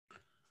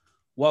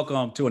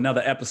Welcome to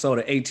another episode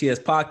of A.T.S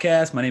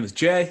podcast. My name is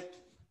Jay.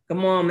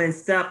 Come on, man.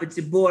 Stop it,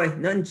 your boy.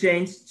 Nothing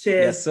changed. Yes,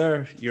 Cheers.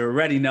 sir. You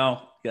already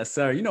know. Yes,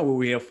 sir. You know what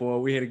we're here for.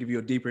 We're here to give you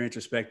a deeper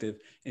introspective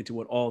into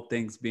what all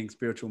things being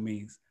spiritual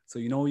means. So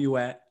you know where you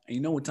at, and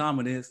you know what time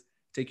it is.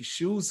 Take your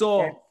shoes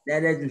off. That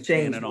doesn't Stand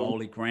change, on the man.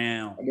 holy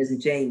ground. That doesn't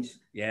change.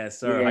 Yes,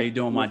 sir. Yeah. How you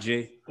doing, my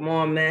G? Come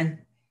on, man.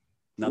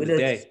 Another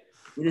day.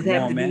 We just Come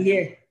happy on, to man. be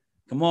here.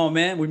 Come on,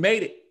 man. We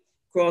made it.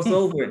 Cross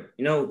over.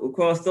 We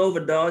crossed over,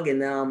 dog,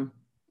 and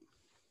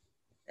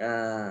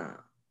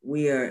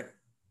we are.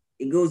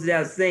 It goes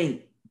without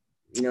saying.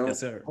 Yes,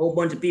 sir. A whole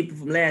bunch of people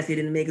from last year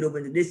didn't make it over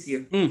into this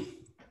year.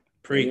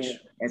 Preach. And,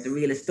 that's the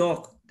realest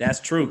talk. That's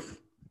truth.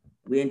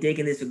 We ain't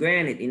taking this for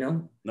granted,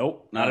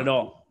 Nope, not at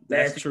all.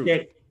 That's true.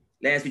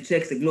 Last we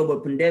checked the global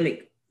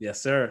pandemic.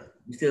 Yes, sir.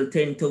 We're still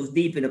 10 toes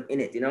deep in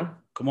it,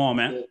 Come on,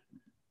 man.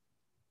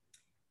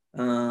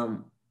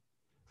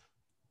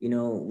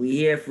 We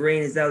hear if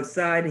rain is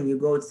outside and you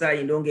go outside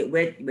and you don't get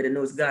wet, you better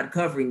know it's God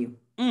covering you.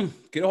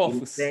 Get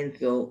off.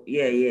 So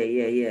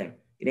yeah.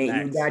 It ain't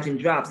Facts. you dodging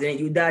drops. It ain't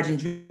you dodging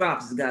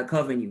drops. It's God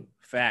covering you.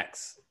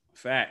 Facts.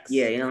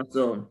 Yeah,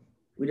 so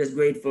we're just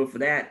grateful for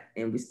that,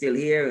 and we're still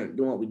here and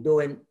doing what we're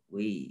doing.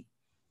 We're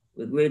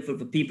grateful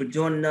for people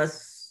joining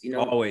us.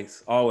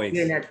 Always.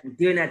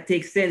 Doing that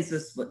takes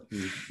census, but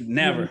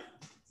Never.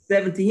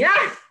 17.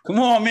 Yeah. Come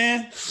on,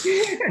 man.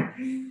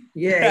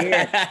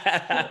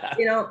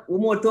 yeah. We're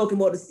more talking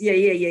about this. Yeah.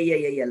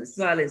 The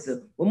silence.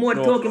 We're more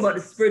talking about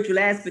the spiritual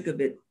aspect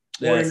of it.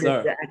 Yes,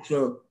 sir. The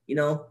actual,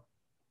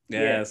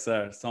 Yes,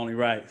 sir. It's only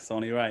right,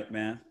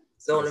 man.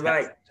 It's only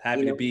right.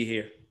 Happy to be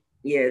here.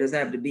 Yeah, just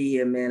happy to be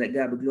here, man. Let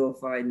God be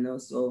glorified,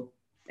 So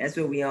that's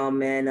where we are,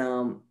 man.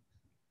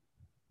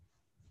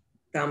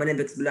 Time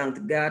Olympics belong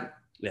to God.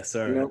 Yes,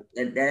 sir.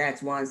 That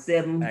Acts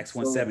 1:7. Acts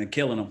 1:7,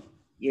 killing them.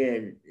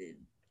 Yeah,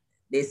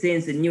 they say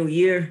it's a new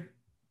year,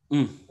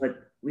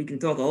 but we can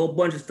talk a whole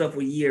bunch of stuff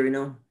with year,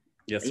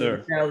 Yes,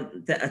 sir.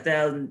 A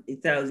thousand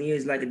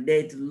years like a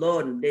day to the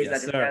Lord, and days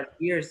like 1,000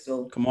 years.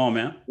 So come on,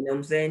 man. You know what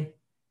I'm saying?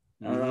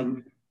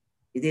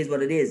 It is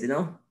what it is,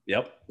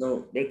 Yep.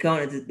 So they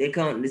count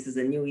this is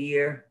a new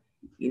year,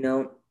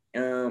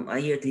 I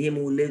hear to him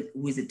who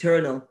is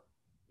eternal.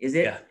 Is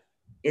it? Yeah.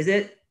 Is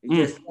it?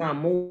 Just not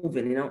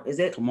moving, Is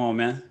it? Come on,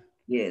 man.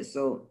 Yeah,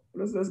 so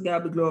let's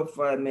God be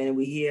glorified, man.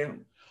 We here.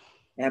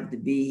 Happy to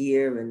be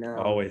here, and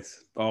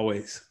always.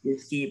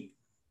 Just keep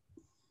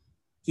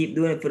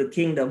doing it for the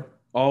kingdom.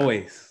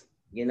 Always.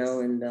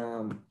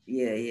 And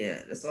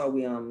yeah. That's all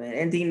we on, man.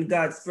 Anything in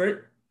God's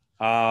spirit?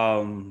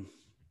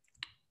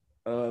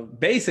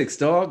 Basics,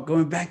 dog.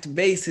 Going back to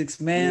basics,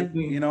 man.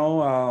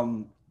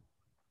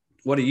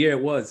 What a year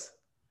it was.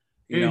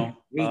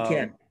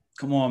 Recap.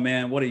 Come on,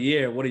 man. What a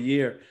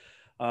year.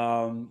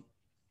 I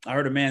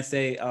heard a man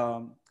say,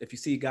 if you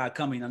see God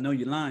coming, I know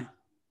you're lying.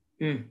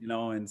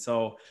 And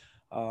so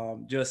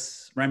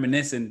just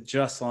reminiscing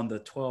just on the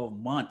 12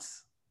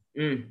 months,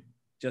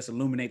 just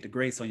illuminate the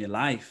grace on your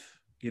life,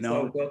 That's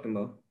what I'm talking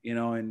about.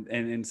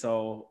 And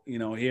so,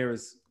 here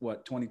is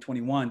what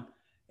 2021,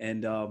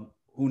 and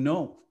who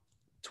knows,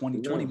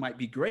 2020 might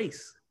be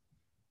grace.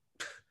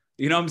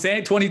 You know what I'm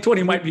saying?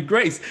 2020 might be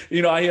grace.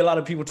 I hear a lot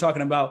of people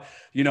talking about,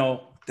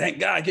 thank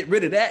God, get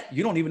rid of that.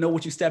 You don't even know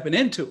what you're stepping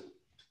into.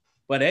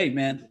 But hey,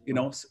 man,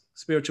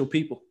 spiritual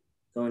people.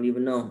 Don't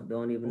even know.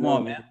 Come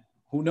on, man.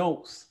 Who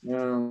knows?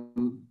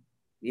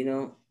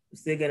 We're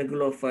still gonna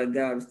glorify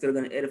God. We're still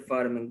gonna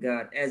edify them in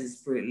God as His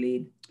Spirit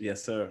lead.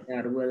 Yes, sir.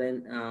 God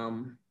willing.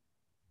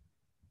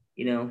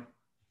 We don't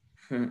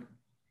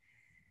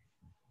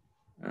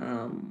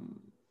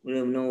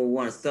know. We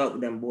want to start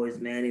with them boys,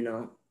 man.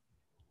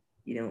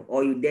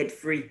 Are you debt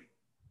free?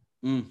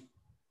 You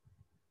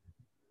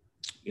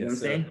know what I'm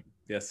saying?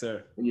 Yes,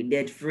 sir. Are you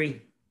debt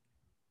free?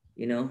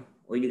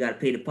 Or you gotta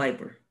pay the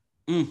piper.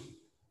 Are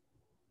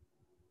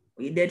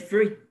you debt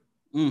free?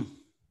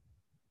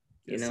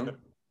 Yes, sir.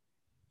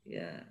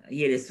 Yeah, I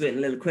hear they're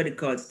sweating little credit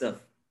card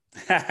stuff.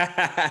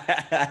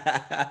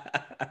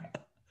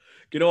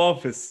 Get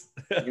off us.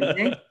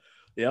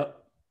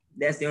 Yep.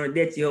 That's the only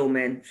debt you owe,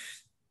 man.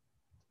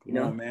 Come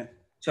on, man.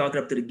 Chalk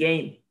it up to the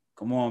game.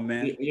 Come on,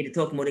 man. You get to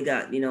talk about they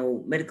got,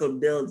 medical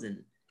bills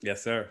and.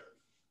 Yes, sir.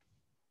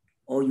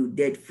 Are you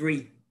debt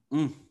free?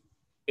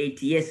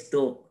 A.T.S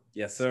talk.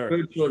 Yes, sir.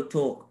 Spiritual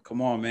talk.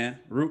 Come on, man.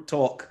 Root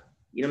talk.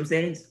 You know what I'm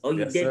saying? Are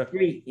you debt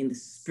free in the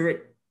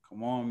spirit?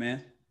 Come on,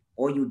 man.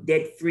 Are you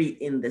debt free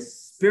in the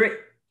spirit?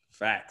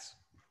 Facts.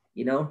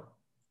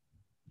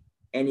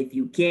 And if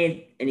you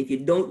can't, and if you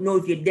don't know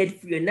if you're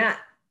debt free or not,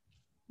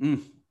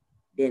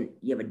 then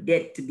you have a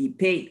debt to be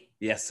paid.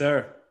 Yes,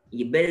 sir.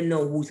 You better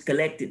know who's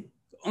collecting.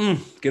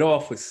 Get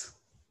off us.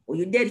 Are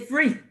you debt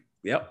free?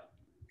 Yep.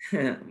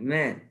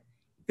 Man.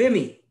 Feel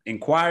me?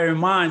 Inquiring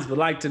minds would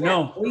like to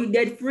know. Are you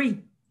debt free?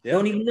 Yep.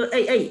 Don't even know.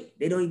 Hey,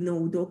 they don't even know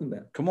what we're talking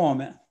about. Come on,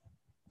 man.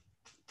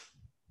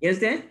 You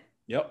understand?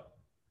 Yep.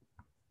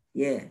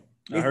 Yeah.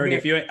 I heard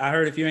if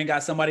you ain't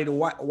got somebody to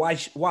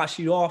wash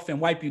you off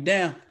and wipe you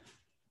down.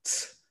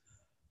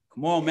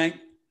 Come on, man.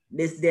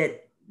 This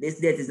debt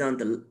is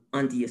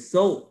unto your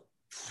soul.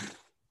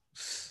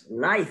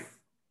 Life.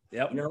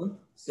 Yep. You know,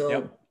 so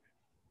Yep.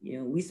 you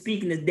know, we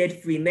speaking as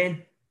debt-free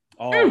men.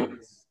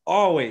 Always.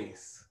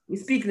 Always. We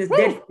speaking as Woo!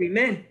 debt-free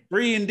men.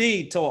 Free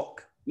indeed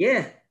talk.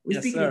 Yeah, we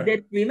Yes, speaking sir. as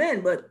debt-free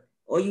men, but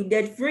are you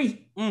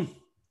debt-free? Mm.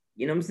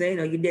 You know what I'm saying?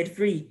 Are you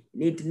debt-free? You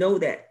need to know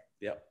that.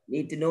 Yep.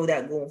 Need to know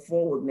that going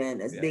forward, man.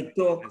 That's big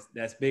talk.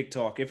 That's big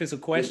talk. If it's a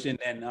question,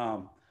 then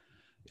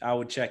I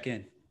would check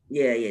in.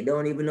 Yeah.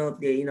 Don't even know if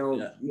they, you know,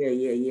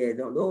 yeah.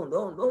 Don't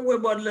worry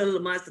about the little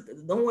master.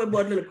 Don't worry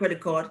about the little credit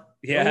card.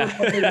 Yeah.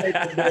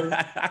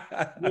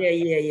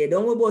 Yeah.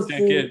 Don't worry about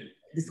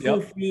the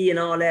school fee and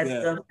all that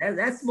stuff.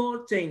 That's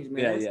small change,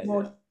 man. That's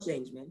small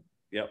change, man.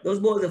 Yep. Those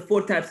boys are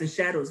 4 types of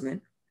shadows,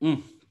 man.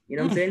 Mm. You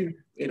know what I'm saying?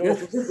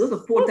 Those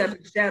are 4 types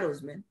of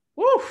shadows, man.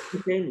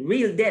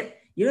 Real debt.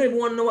 You don't even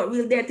want to know what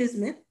real debt is,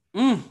 man.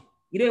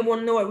 You don't even want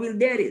to know what real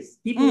debt is.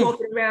 People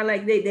walking around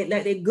like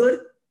they're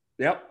good.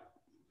 Yep.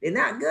 They're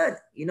not good.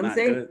 You know what I'm Not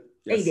saying? good.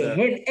 Yes, they're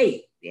heavy.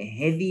 Hey, they're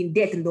heavy in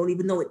debt and don't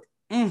even know it.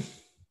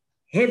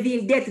 Heavy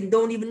in debt and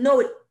don't even know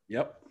it.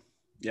 Yep.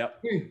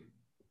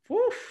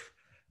 Woof.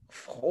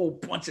 Whole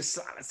bunch of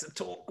silence and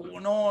talk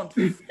going on.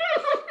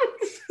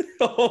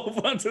 A whole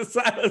bunch of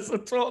silence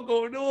and talk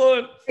going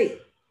on. Hey,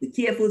 be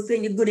careful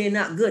saying you're good and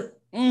you're not good.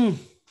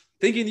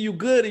 Thinking you're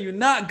good and you're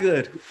not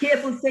good. Be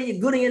careful saying you're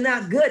good and you're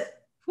not good.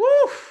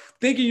 Woof.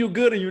 Thinking you're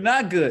good and you're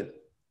not good.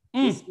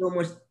 There's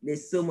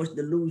so much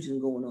delusion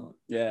going on.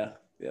 Yeah.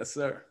 Yes,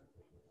 sir.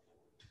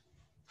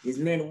 There's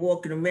men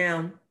walking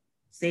around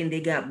saying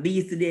they got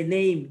B's to their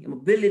name. I'm a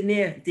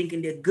billionaire,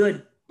 thinking they're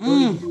good.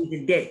 Don't even know he's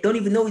in debt. Don't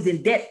even know he's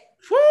in debt.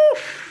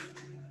 Woof.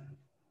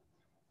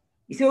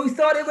 You see what we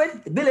started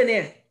with? The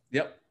billionaire.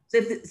 Yep.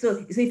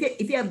 So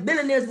if you have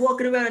billionaires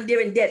walking around and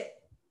they're in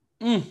debt,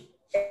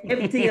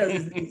 everything else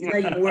is not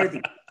even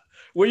worthy.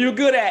 Where you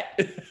good at?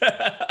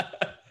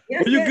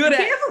 Yes, Where you good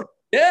at?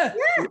 Yeah.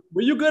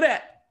 Where you good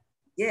at?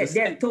 Yeah,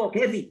 debt talk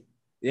heavy.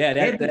 Yeah,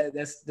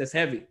 that's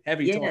heavy.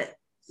 Heavy talk.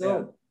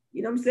 So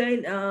you know what I'm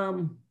saying?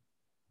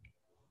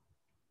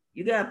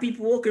 You got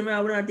people walking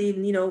around without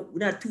even, you know,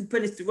 without 2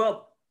 pennies to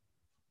rub,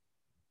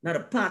 not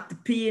a pot to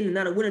pee in, and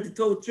not a winner to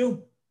throw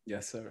through.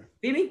 Yes, sir.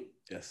 Feel me?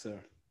 Yes, sir.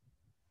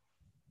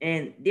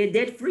 And they're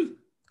debt free.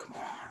 Come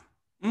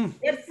on.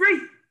 Debt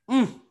free.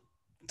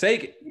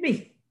 Take it. Feel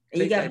me?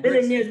 And you got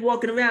billionaires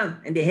walking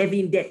around and they're heavy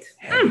in debt.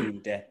 Heavy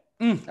in debt.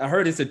 I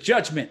heard it's a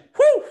judgment.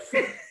 Woo!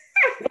 You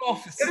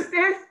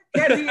understand?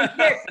 Heavy in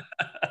debt.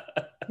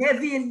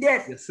 Heavy in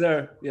debt. Yes,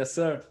 sir. Yes,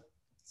 sir.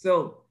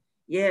 So,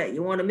 yeah,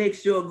 you want to make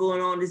sure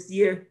going on this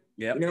year,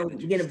 you know,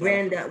 you get a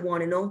brand that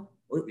one, you know,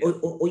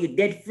 or you're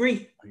debt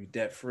free. Are you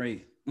debt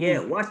free? Yeah,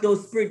 watch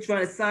those spirits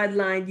trying to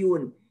sideline you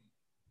and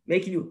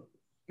making you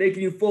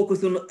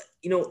focus on,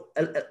 you know,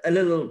 a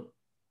little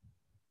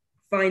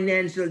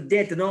financial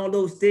debt and all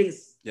those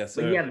things. Yes,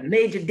 sir. When you have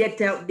major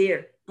debt out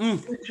there,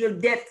 spiritual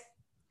debt,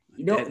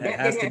 you know, that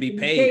has to be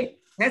paid.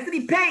 Has to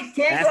be paid.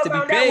 Can't go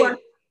around that one.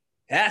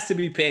 Has to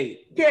be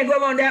paid. Can't go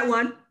around that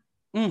one.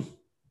 You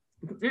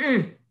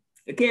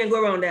can't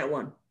go around that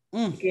one.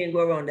 You can't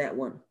go around that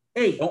one.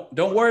 Hey,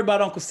 don't worry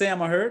about Uncle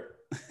Sam. I heard.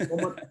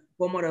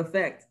 For matter of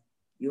fact,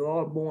 you're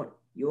all born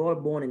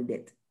in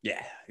debt.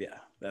 Yeah,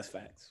 that's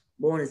facts.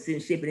 Born in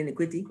sin, shape, and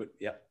iniquity.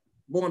 Yep.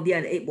 Born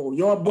behind the 8 ball.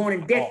 You're all born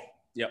in debt.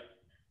 Yep.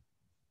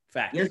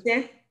 Facts. You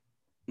understand?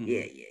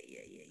 Yeah.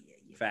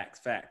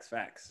 Facts.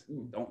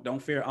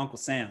 Don't fear Uncle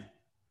Sam.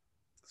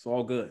 It's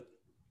all good.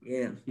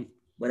 Yeah.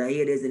 But I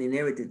hear there's an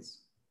inheritance.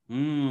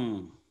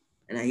 And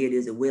I hear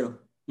there's a will.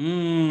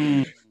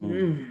 Rare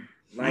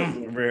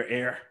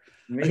air.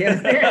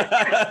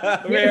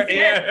 Rare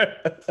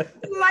air.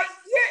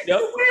 Yep. The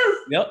will.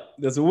 Yep.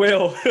 There's a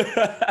will.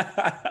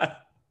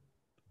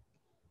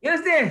 You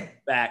understand?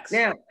 Facts.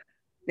 Now,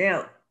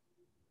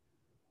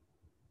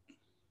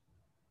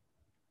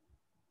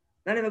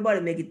 not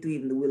everybody make it through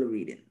even the will of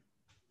reading.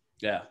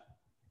 Yeah.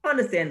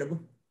 Understandable.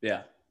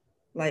 Yeah.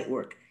 Light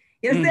work.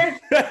 You understand?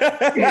 Not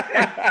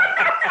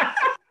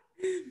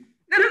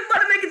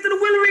everybody make it to the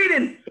will of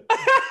reading.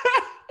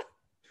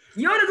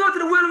 You ought to go to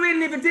the will of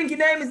reading if you think your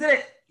name is in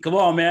it. Come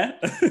on, man.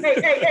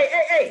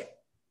 Hey.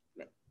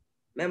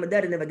 Man, my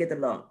daddy never get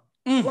along.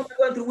 What am I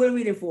going to the will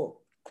reading for?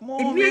 Come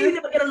on, if me and you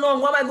never get along,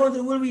 what am I going to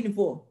the will reading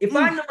for? If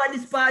I know I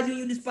despise you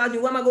and you despise me,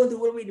 what am I going to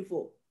the will reading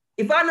for?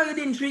 If I know you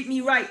didn't treat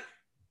me right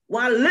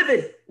while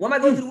living, what am I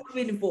going to the will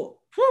reading for?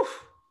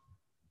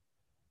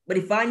 But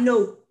if I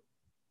know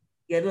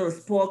you had a little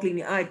sparkle in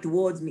your eye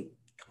towards me.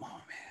 Come on,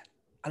 man.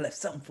 I left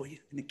something for you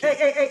in the case.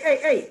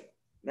 Hey.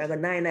 I got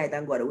 9 nights,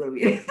 I'm going to will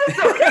reading.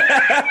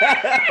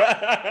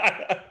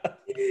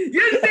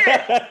 You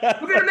understand?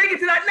 We're going to make it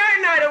to that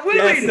 9 night of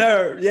will reading.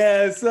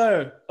 Yes,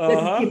 sir.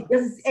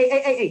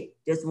 Hey.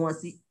 Just want to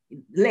see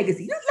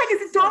legacy. Just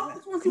legacy talk.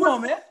 Just want to see Come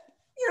on, man.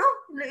 You know,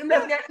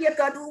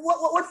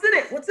 what's in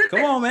it? What's in it?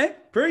 Come on, man.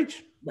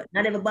 Preach. But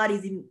not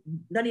everybody's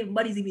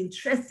even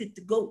interested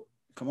to go.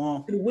 Come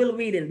on. To the will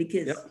reading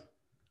because,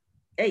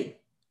 hey.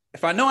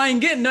 If I know I ain't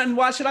getting nothing,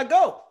 why should I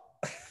go?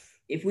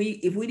 If we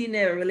didn't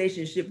have a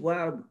relationship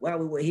while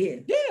we were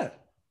here. Yeah.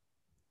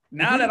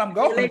 Now that I'm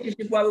going.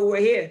 Relationship while we were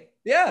here.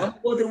 Yeah. What am I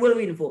going to the will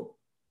reading for?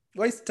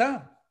 Waste of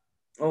time.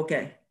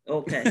 Okay.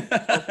 Okay.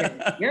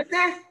 You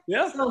understand?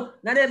 Yeah. So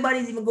not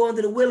everybody's even going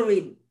to the will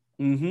reading.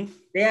 Mm-hmm.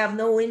 They have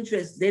no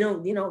interest. They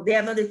don't, they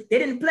have nothing. They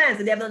didn't plant,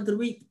 so they have nothing to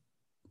reap.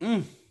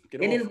 They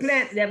didn't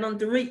plant, so they have nothing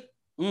to reap.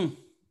 You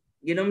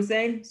know what I'm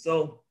saying?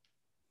 So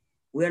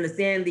we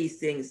understand these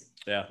things.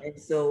 Yeah. And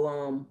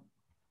so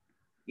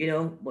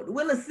but the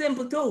will is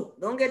simple too.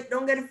 Don't get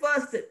it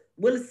frustrated.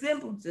 Will is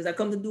simple. It says, I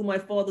come to do my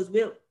Father's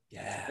will.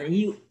 Yeah. And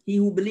he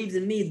who believes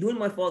in me is doing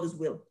my Father's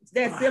will. It's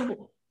that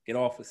simple. Get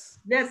office.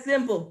 That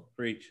simple.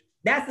 Preach.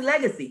 That's the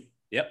legacy.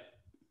 Yep.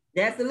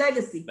 That's the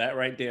legacy. That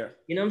right there.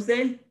 You know what I'm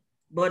saying?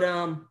 But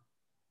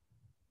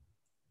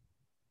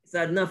it's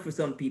not enough for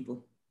some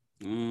people.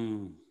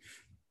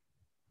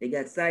 They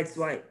got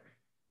sideswiped.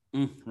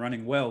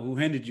 Running well. Who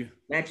hindered you?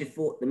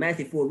 The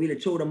Matthew 4 really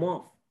chewed them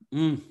off.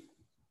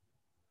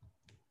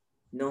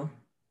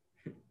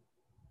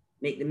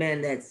 Make the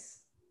man that's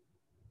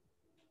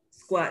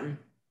squatting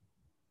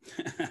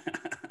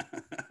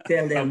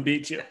tell them, I'll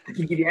beat you. I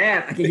can give you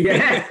half. I can give you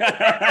half.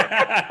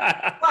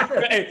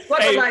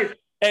 Squat a life.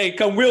 Hey,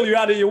 come will you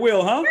out of your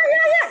will, huh?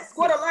 Yeah.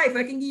 Squat a life.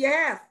 I can give you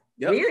half.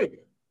 Yep. Really?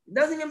 It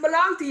doesn't even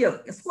belong to you.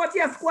 You squat,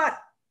 squat.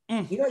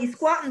 He's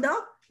squatting,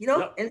 dog.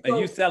 Yep. And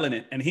you selling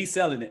it, and he's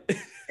selling it.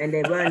 And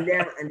they run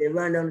down,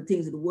 the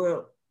things of the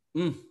world.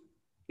 You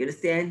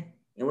understand?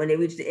 And when they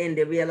reach the end,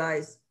 they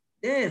realize,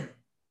 damn,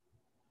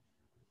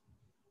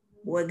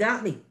 boy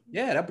got me.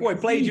 Yeah, that boy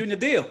played you in the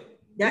deal.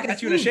 He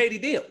got you in a shady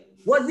deal.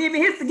 Wasn't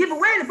even his to give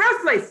away in the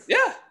first place.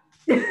 Yeah.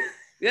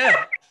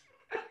 Yeah.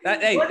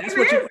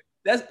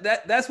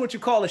 That's what you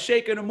call a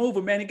shaker and a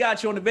mover, man. He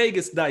got you on the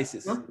Vegas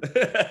dices. Huh?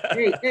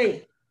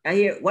 hey, I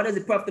hear, what does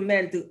it profit the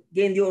man to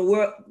gain the whole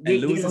world,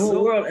 gain the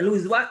whole world and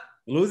lose what?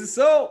 Lose his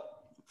soul.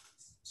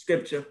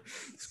 Scripture.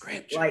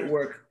 Light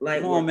work.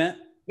 Come on, man.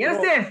 You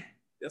understand?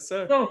 Yes,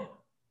 sir. So,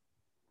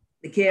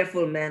 be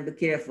careful, man. Be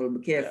careful,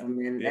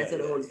 man. That's how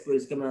the Holy Spirit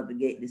is coming out the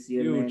gate this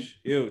year, man.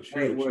 Huge.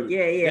 Work.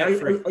 Yeah.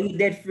 Are you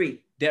debt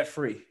free? Debt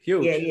free.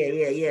 Huge.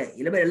 Yeah.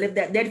 You better live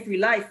that debt free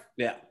life.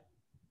 Yeah.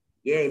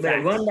 Yeah, you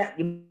better run that.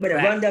 You better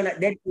run down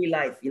that debt free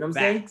life. You know what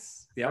I'm saying?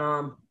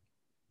 Yeah.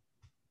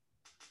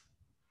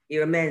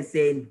 Hear a man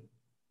saying,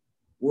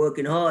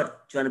 working hard,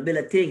 trying to build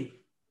a thing,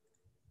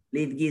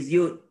 leave his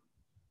youth,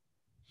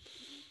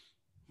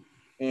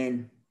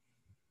 and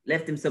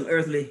left him some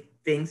earthly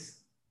things.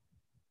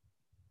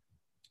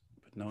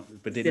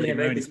 But didn't leave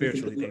him any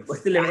spiritually things. But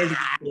still have anything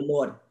to the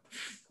Lord.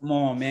 Come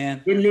on,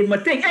 man. Didn't leave him a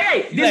thing.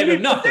 Hey, he left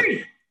him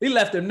nothing. He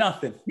left him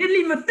nothing. Didn't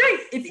leave him a thing.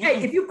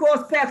 If you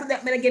cross paths with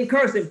that man again,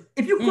 curse him.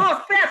 If you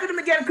cross paths with him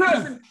again,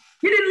 curse him.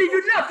 He didn't leave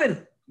you nothing.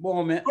 Come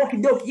on, man.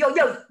 Okie dokie.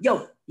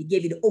 Yo. He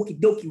gave you the okie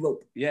dokie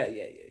rope. Yeah.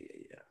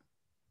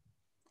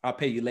 I'll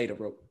pay you later,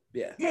 bro.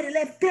 Yeah. Daddy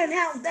left 10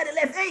 houses, daddy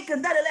left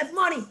acres, daddy left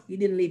money. He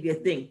didn't leave you a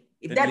thing.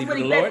 If that's what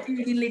he left you,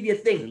 he didn't leave you a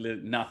thing.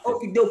 Nothing.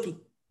 Okie dokie.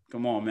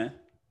 Come on, man.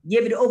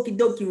 Give you the okie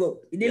dokie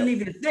rope. He didn't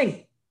leave you a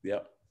thing.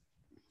 Yep.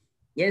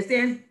 You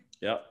understand?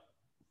 Yep.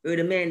 Or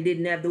the man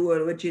didn't have the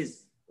word, which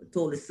is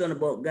told his son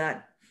about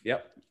God.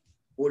 Yep.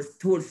 Or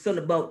told his son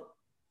about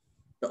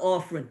the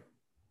offering.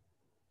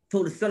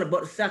 Told his son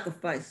about the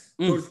sacrifice.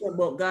 Told his son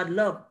about God's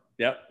love.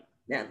 Yep.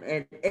 Now,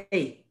 and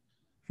hey,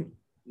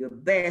 you're a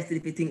bastard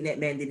if you think that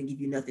man didn't give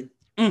you nothing.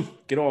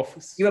 Get off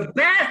us. You're a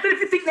bastard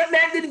if you think that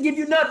man didn't give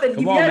you nothing.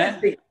 Come on, man.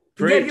 He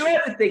gave you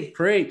everything.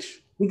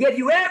 Preach. He gave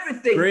you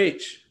everything.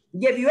 Preach. He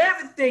gave you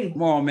everything.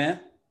 Come on, man.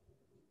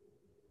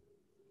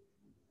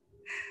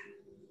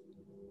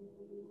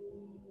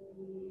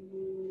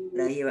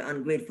 But I hear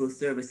ungrateful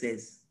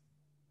services.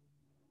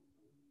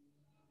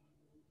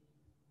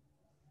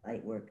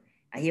 Light work.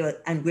 I hear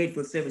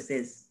ungrateful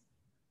services.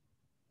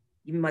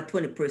 Give me my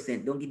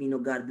 20%. Don't give me no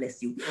God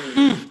bless you.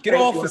 Get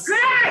off us.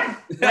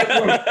 Light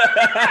work.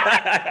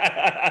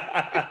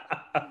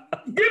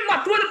 Give me my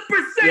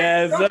 20%.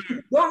 Yes,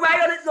 don't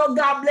write on it, no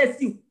God bless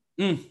you.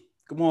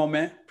 Come on,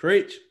 man.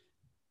 Preach.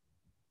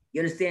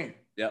 You understand?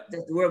 Yep.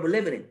 That's the world we're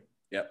living in.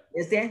 Yep.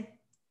 You understand?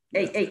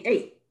 Yep.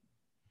 Hey.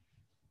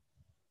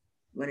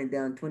 Running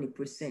down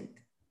 20%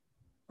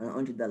 on a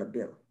 $100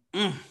 bill.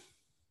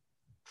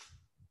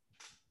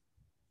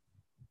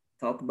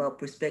 Talk about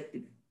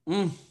perspective.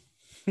 I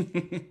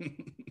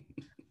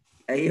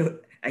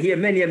hear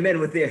many a men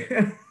with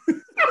there.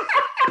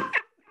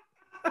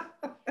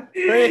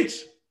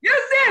 Preach. You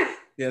understand?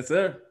 Yes,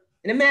 sir.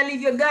 And the man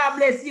leave you a God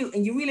bless you,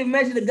 and you really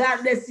measure the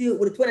God bless you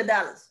with a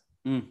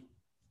 $20.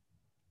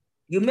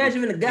 You're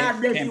measuring the God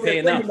bless you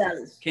with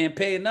 $20. Can't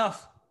pay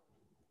enough.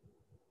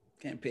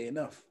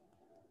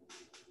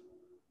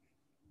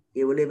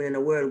 Yeah, we're living in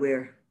a world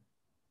where,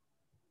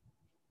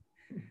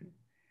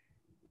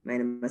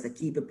 man, I must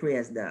keep it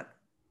prayers, doc.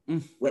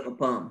 Wet my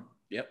palm.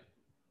 Yep.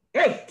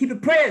 Hey, keep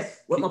it prayers.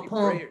 Wet my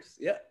palm. Prayers.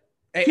 Yep.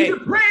 Hey, keep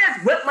it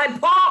prayers. Wet my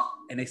palm.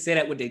 And they say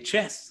that with their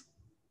chest.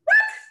 What?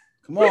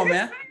 Come on,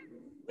 man.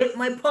 Wet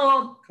my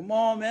palm. Come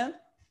on, man.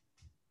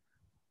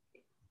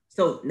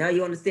 So now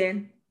you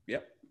understand?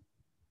 Yep.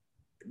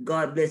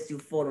 God bless you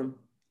for them.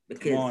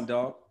 Because come on,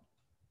 dog.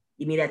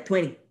 Give me that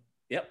 20.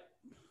 Yep.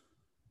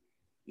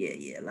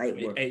 Yeah.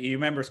 Light work. Hey, you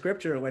remember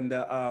scripture when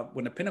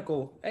the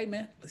pinnacle, hey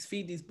man, let's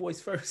feed these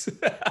boys first.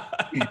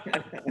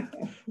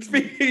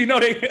 you know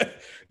they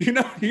they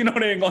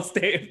ain't gonna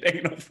stay if they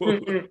ain't no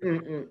food.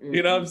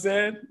 You know what I'm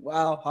saying?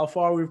 Wow, how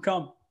far we've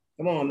come.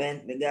 Come on,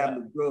 man. The God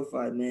be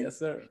glorified, man. Yes,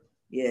 sir.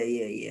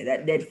 Yeah.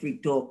 That dead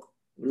freak talk.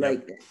 We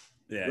like that.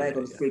 Yeah, like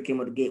on the Spirit came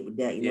out the gate with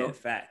that, you know?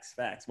 Facts.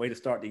 Way to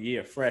start the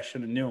year fresh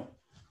and new.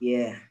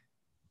 Yeah.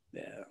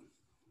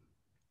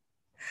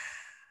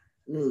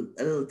 A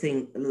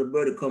little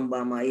birdie come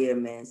by my ear,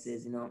 man,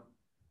 says, you know,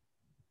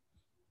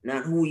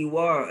 not who you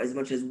are as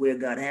much as where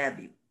God have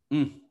you.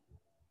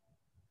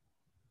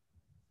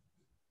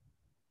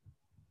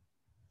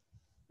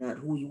 Not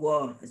who you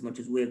are as much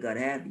as where God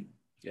have you.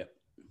 Yep.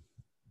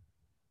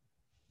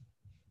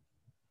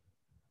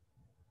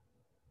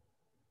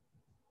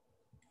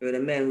 But a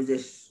man was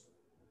just,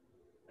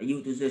 a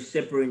youth was just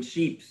separating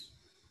sheep.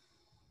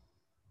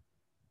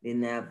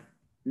 Didn't have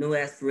no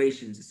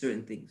aspirations of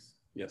certain things.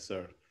 Yes,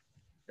 sir.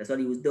 That's what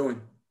he was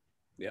doing.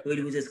 Yeah. So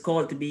he was just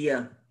called to be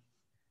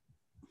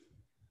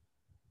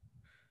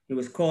he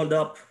was called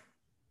up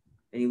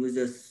and he was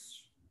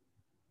just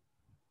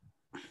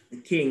the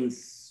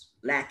king's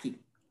lackey.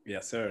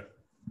 Yes, sir.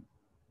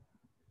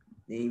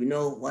 Didn't even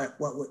know what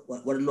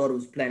the Lord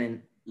was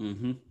planning.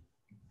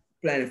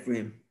 Planning for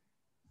him.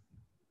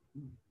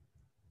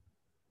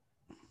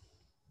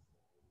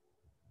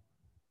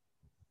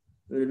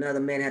 But another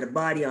man had a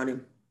body on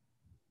him.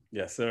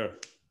 Yes, sir.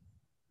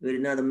 But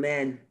another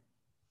man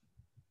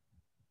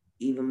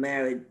even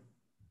married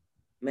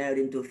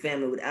into a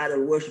family with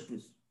idol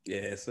worshippers.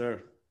 Yes,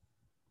 sir.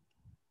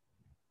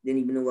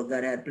 Didn't even know what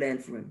God had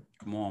planned for him.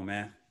 Come on,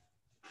 man.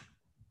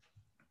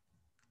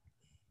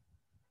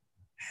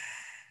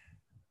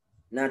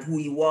 Not who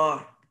you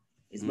are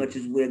as much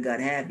as where God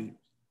have you.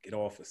 Get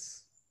off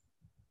us.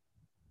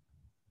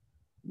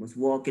 You must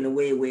walk in a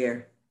way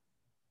where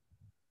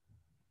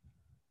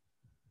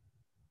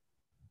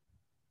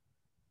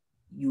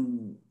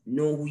you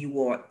know who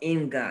you are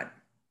in God.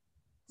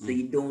 So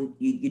you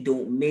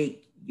don't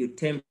make your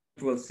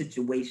temporal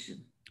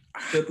situation,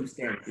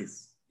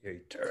 circumstances, your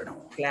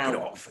eternal cloud.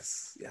 Get off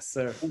us. Yes,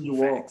 sir. Who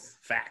you are.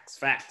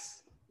 Facts. A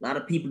lot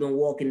of people don't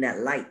walk in that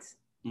light.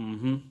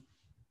 You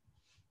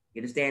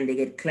understand? They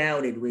get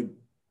clouded with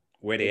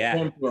where they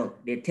at.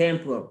 Their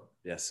temporal.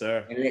 Yes,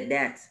 sir. And let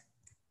that.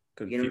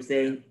 You know what I'm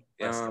saying?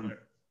 Yes, sir.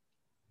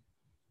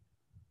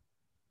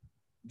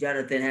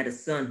 Jonathan had a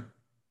son.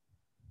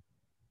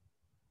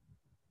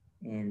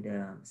 And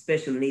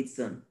special needs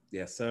son.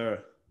 Yes,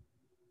 sir.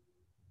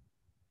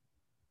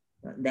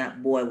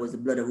 That boy was the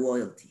blood of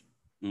royalty.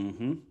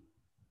 You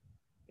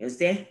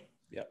understand?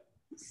 Yep.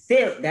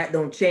 Still, that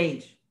don't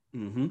change.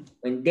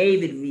 When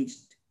David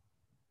reached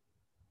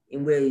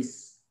in where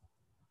he's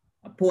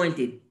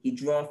appointed, he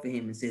draw for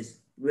him and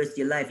says, the rest of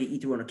your life, you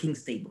eat on a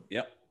king's table.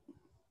 Yep.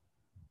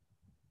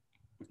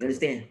 You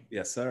understand?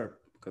 Yes, sir.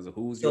 Because of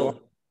who's you are.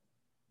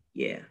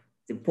 Yeah.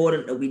 It's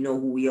important that we know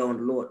who we are in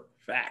the Lord.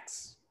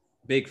 Facts.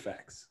 Big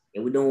facts.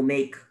 And we don't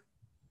make...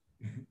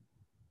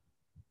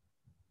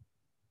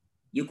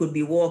 You could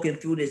be walking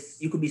through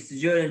this, you could be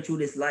sojourning through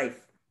this life,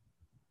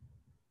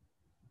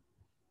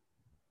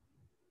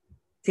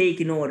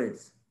 taking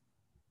orders,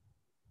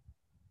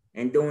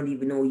 and don't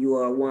even know you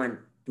are one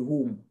to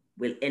whom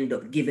will end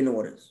up giving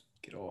orders.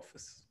 Get off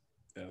us.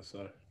 Yes,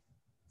 sir.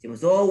 So it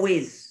was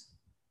always,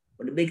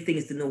 but the big thing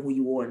is to know who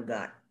you are in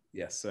God.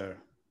 Yes, sir.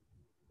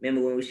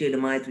 Remember when we shared the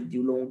minds with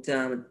you a long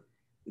time,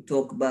 we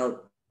talk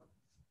about,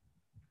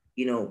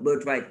 you know,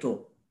 birthright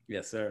talk.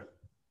 Yes, sir.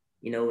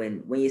 You know,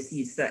 and when you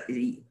see,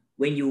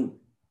 when you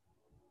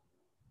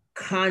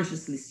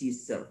consciously see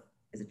yourself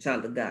as a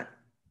child of God,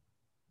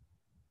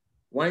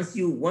 once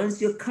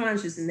you're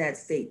conscious in that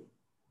state,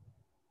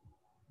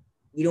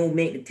 you don't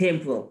make the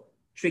temporal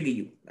trigger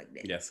you like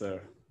that. Yes, sir.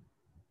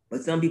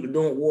 But some people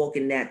don't walk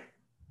in that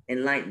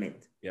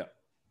enlightenment. Yep.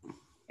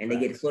 And they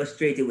get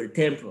frustrated with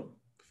the temporal.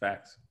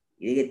 Facts.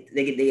 They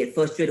get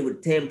frustrated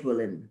with the temporal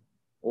and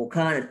all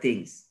kind of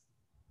things.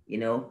 You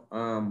know,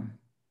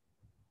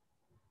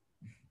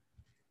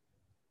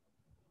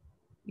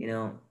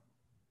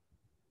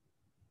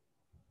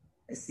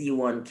 I see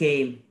one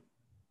came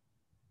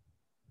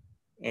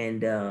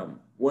and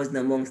wasn't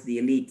amongst the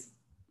elite,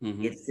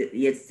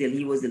 yet still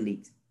he was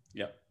elite.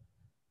 Yep.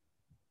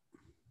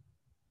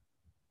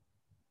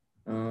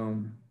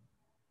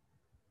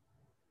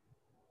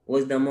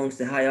 Wasn't amongst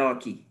the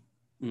hierarchy,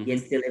 yet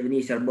still every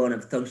knee shall bow and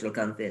every tongue shall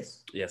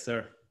confess. Yes,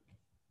 sir.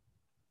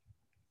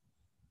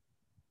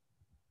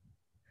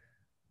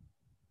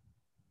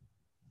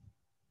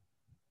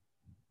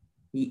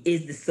 He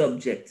is the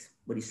subject,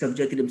 but he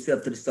subjected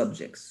himself to the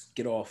subjects.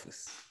 Get off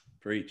us.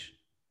 Preach.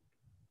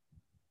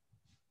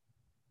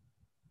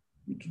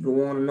 We can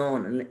go on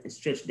and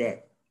stretch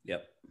that.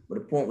 Yep. But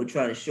the point we're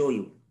trying to show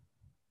you,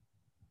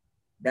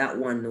 that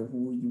one knew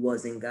who he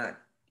was in God.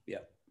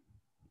 Yep.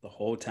 The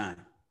whole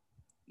time.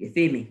 You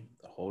feel me?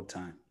 The whole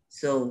time.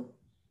 So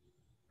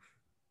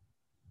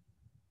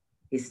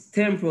his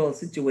temporal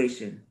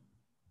situation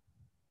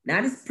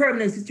Not this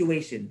permanent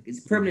situation. It's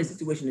permanent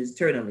situation is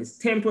eternal. It's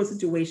temporal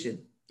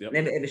situation. Yep.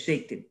 Never ever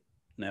shaked him.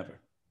 Never.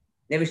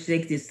 Never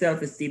shaked his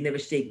self-esteem. Never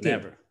shaked him.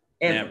 Never.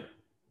 Ever. Never.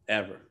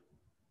 Ever.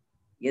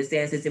 You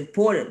understand? So it's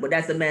important, but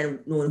that's a man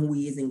knowing who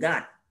he is in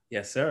God.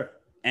 Yes, sir.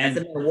 And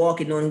that's a man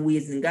walking knowing who he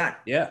is in God.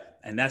 Yeah.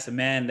 And that's a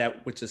man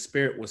that which the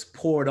Spirit was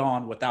poured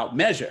on without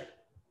measure,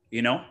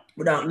 you know?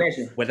 Without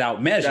measure.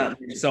 Without measure.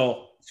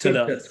 So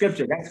scripture,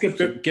 that's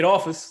scripture. Get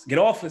off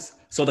us.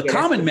 So the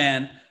common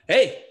man,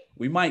 hey,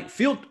 we might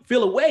feel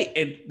a way,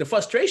 and the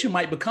frustration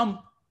might come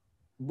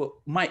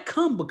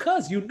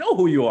because you know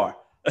who you are.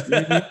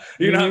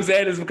 Mm-hmm. You know what I'm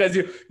saying? It's because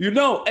you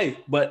know, hey,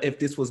 but if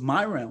this was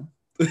my realm,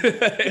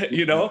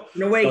 you know,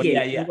 no way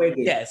game.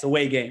 Yeah, it's a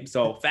way game.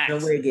 So facts. No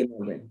way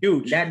game.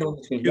 Huge. That don't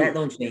change. Huge.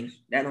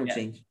 That don't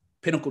change.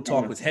 Pinnacle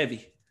talk was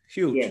heavy.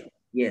 Huge.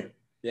 Yeah.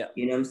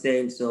 You know what I'm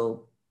saying?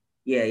 So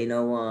yeah, you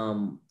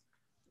know,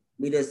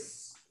 we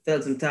just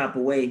felt some type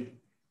of way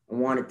and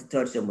wanted to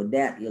touch them with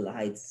that, Yellow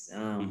Heights.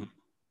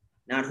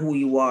 Not who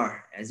you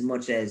are as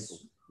much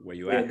as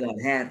where God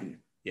have you.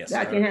 Yes,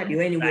 God can have you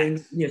anywhere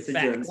in your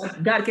sojourn.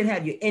 God can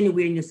have you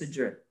anywhere in your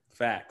sojourn.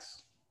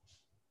 Facts.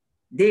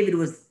 David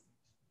was.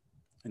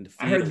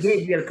 I heard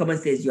Gabriel come and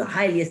says, "You're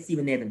highly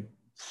esteemed in heaven."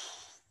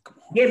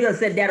 Gabriel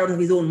said that out of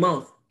his own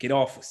mouth. Get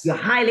off us. You're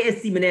highly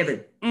esteemed in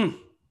heaven. And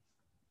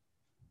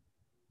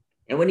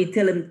when he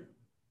tell him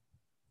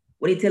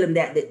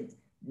that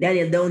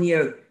Daniel down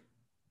here,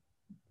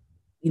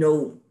 you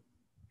know,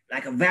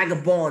 like a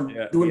vagabond,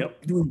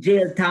 doing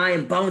jail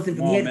time, bouncing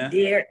from here to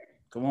there.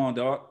 Come on,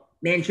 dog.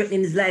 Man,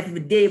 threatening his life every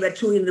day, but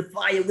throwing in the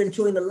fire, then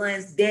throwing the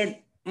lion's den.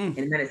 And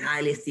the man is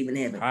highly esteemed in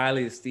heaven.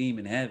 Highly esteemed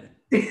in heaven.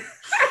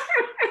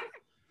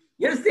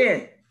 You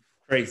understand?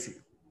 Crazy.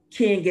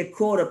 Can't get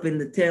caught up in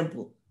the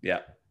temple. Yeah.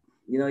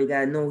 You know, you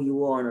gotta know who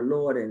you are in the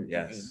Lord and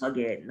hug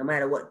it. No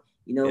matter what,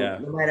 you know,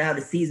 no matter how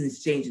the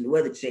seasons change and the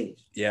weather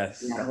change.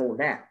 Yes. You gotta hold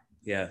that.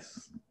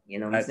 Yes. You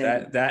know what I'm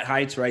saying? That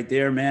heights right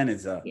there, man,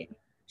 is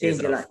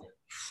change your life.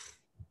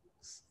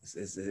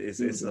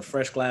 It's a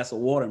fresh glass of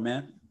water,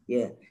 man.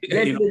 Yeah.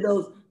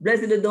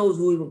 Blessed are those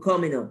who even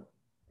come in them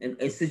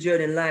and sojourn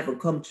in life and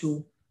come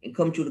through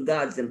the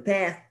God's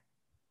path.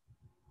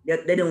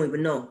 They don't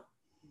even know.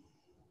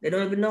 They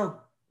don't even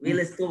know.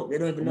 Realist talk. They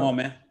don't even know. Come on,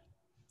 man.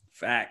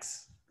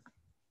 Facts.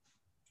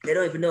 They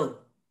don't even know.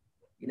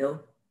 You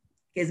know?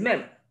 Because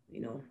remember, you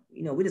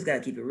know, we just gotta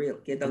keep it real.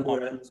 Can't talk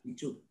about it. Must be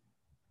true.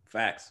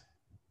 Facts.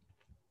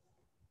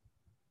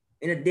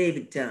 In a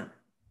David time,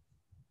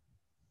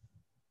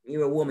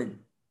 you're a woman.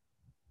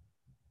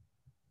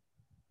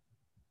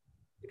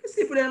 You can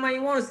sleep with that man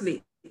you want to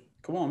sleep.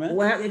 Come on, man. But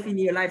what happened if in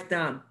your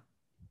lifetime?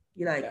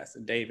 You're like, that's a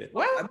David.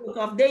 What? I broke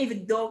off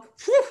David, dog.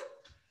 Whew.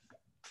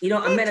 You know,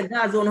 I met a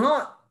God's own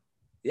heart.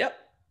 Yep.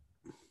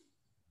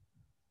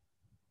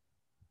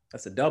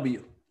 That's a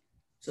W.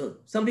 So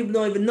some people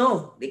don't even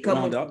know. They come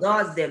amongst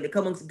God's them. They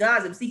come amongst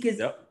God's them. See, because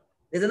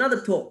there's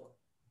another talk.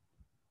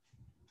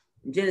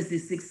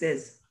 Genesis 6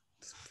 says,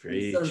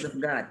 the sons of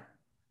God.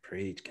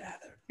 Preach,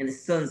 gather. And the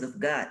sons of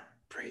God.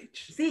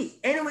 Preach. See,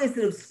 any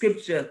instead of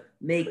scripture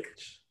make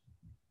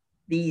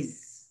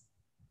these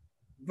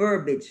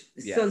verbiage,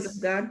 the sons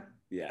of God.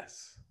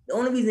 Yes. The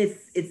only reason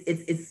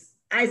it's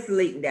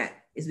isolating that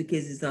is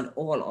because it's on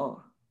all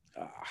are.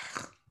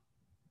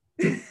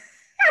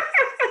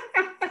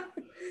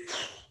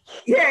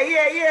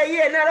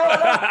 Yeah. Not all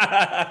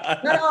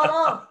are. Not all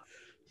are.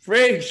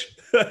 Preach.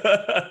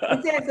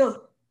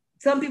 So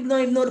some people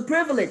don't even know the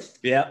privilege.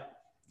 Yeah.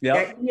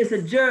 That in your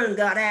sojourn,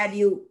 God had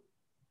you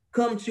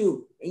come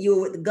true and you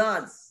were with the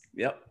gods.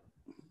 Yep.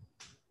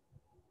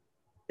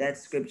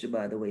 That's scripture,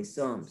 by the way,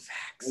 Psalms.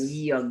 Facts. And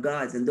ye are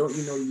gods, and don't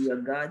you know ye are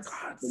gods?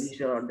 But we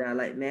shall all die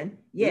like men.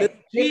 Yeah.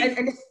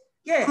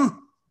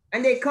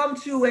 And they come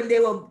true when they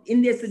were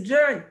in their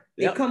sojourn.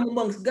 They come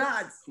amongst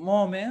gods. Come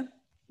on, man.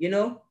 You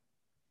know?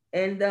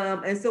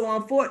 And so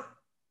on forth.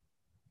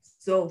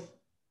 So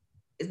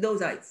it's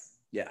those heights.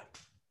 Yeah.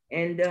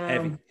 And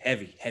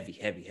heavy.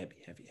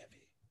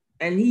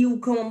 And he who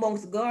come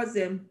amongst gods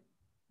them,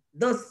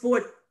 thus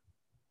forth,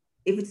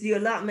 if it's your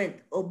allotment,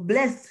 or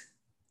blessed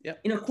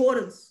in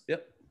accordance.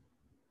 Yep.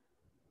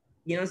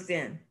 You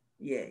understand?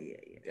 Yeah.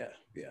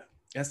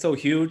 That's so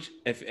huge.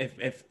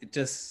 If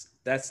just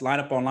that's line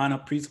up on line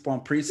up, precept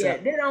on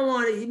precept. Yeah, they don't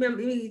want it. Remember,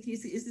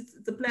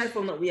 it's a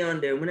platform that we on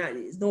there.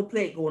 It's no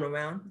plate going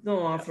around. It's no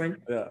offering.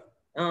 Yeah.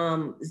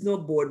 It's no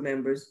board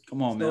members.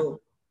 Come on, man.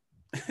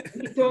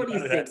 We talk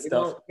these things.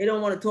 They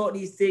don't want to talk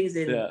these things.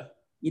 And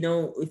you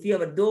know, if you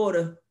have a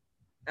daughter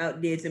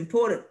out there, it's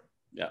important.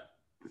 Yeah.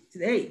 Say,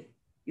 hey,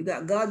 you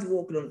got God's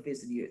walking on the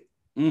face of the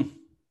earth.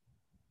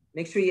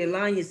 Make sure you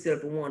align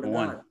yourself with one of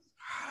God.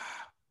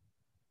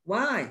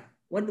 Why?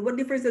 What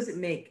difference does it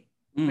make?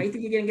 How you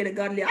think you're gonna get a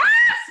godly?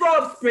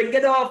 Swamp spring,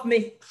 get off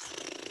me!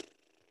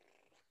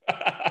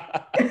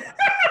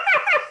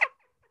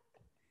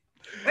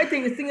 I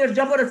think this thing is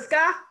jump out of the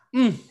sky.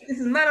 This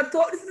is man of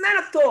talk. This is man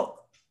of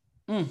talk.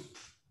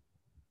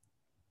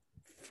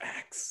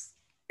 Facts.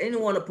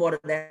 Anyone a part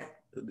of that?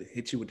 They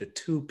hit you with the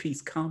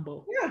 2-piece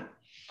combo. Yeah.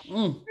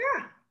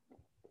 Yeah.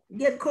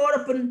 Get caught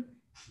up in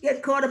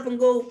get caught up and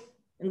go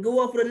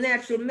off with a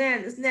natural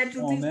man. This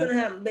natural thing's gonna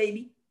happen,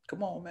 baby.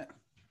 Come on, man.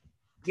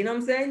 You know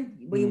what I'm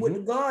saying? When you're with the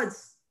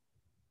gods,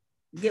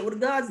 you get what the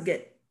gods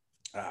get.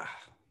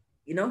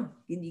 You know,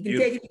 you can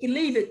take it, you can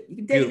leave it. You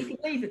can take it, you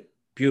can leave it.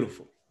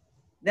 Beautiful.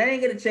 That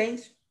ain't gonna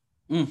change.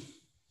 You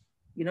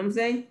know what I'm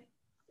saying?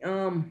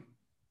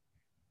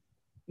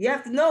 You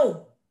have to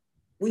know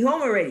we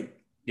home already.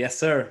 Yes,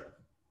 sir.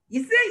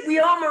 You see, we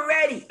home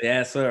already.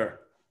 Yes, sir.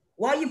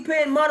 Why you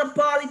paying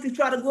monopoly to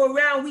try to go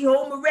around? We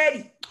home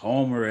already.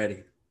 Home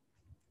already.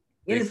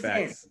 You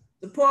understand?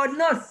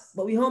 Supporting us,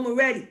 but we home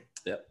already.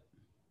 Yep.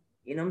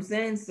 You know what I'm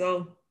saying?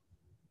 So,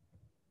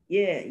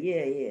 yeah.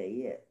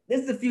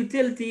 This is the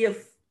futility of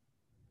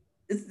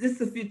this is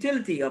the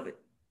futility of it.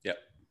 Yep.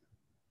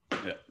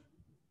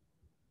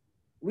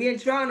 We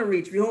ain't trying to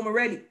reach. We home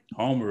already.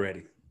 Home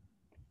already.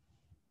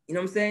 You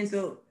know what I'm saying?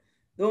 So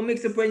don't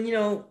mix up when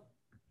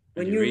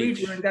when you reach,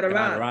 you ain't got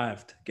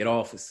arrived. Get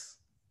office.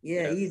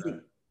 Yeah, yes, easy.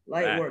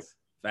 Light work.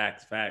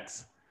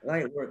 Facts.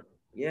 Light work.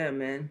 Yeah,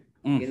 man.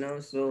 You know,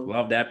 so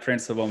love that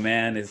principle,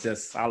 man. It's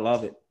just I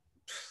love it.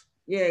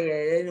 Yeah,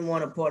 they didn't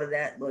want a part of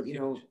that, but you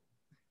know,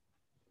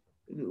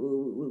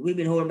 we've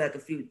been holding back a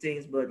few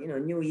things, but you know,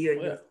 new year,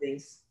 new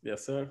things.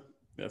 Yes, sir.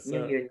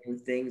 New year, new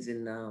things,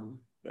 and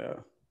yeah.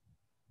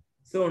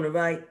 So on the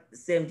right, the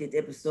 70th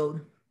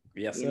episode.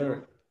 Yes,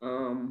 sir.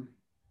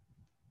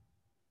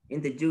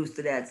 Introduced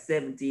to that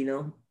 70, you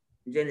know,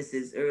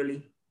 Genesis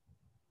early.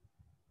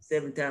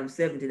 7 times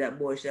 70, that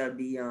boy shall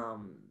be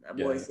that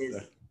boy says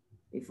sir.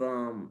 If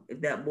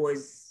that boy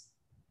is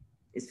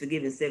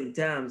forgiven 7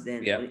 times,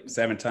 then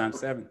 7 times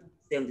 7.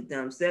 70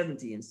 times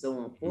 70 and so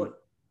on forth.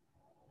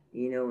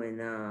 You know,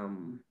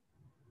 and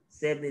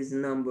 7 is the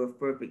number of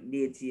perfect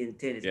deity and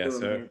 10 is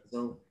government.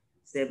 So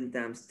 7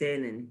 times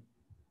 10, and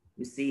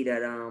you see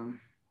that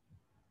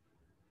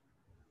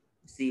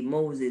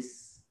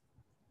Moses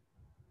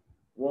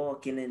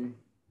walking and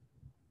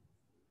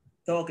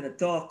talking the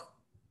talk,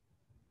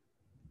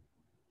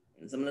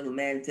 and some little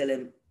man tell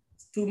him,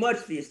 it's too much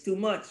for you, it's too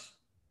much.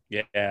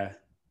 Yeah.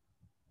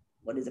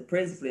 But there's a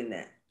principle in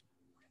that.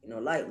 You know,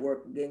 light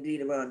work, getting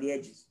clean around the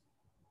edges.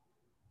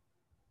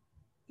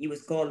 He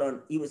was called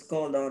on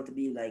to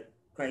be like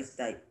Christ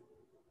type.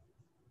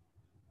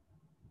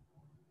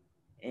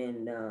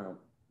 And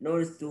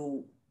notice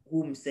to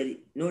whom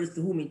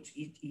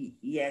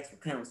he asked for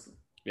counsel.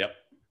 Yep.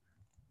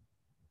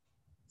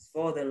 His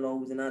father-in-law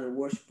was another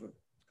worshiper.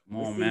 Come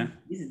on, man.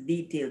 This is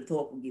detailed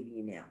talk I'm giving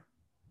you now.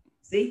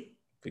 See?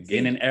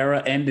 Beginning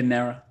era, ending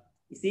era.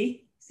 You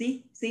see?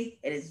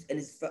 And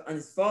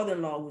his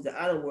father-in-law, who's an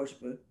idol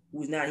worshiper,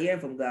 who's not hearing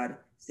from God,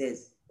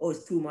 says, "Oh,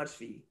 it's too much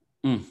for you."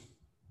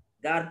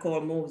 God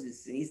called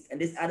Moses,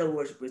 and this idol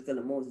worshiper is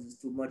telling Moses,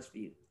 "It's too much for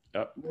you."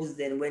 Yep. Moses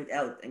then went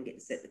out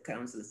and set the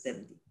council of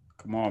 70.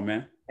 Come on,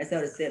 man. That's how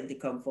the 70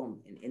 come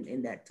from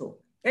in that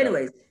talk.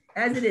 Anyways,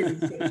 as it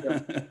is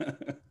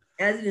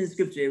in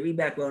scripture, you read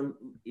back on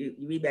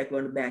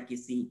the back, you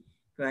see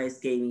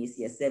Christ came and you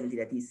see a 70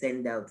 that he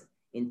sent out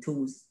in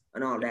twos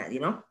and all that, you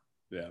know?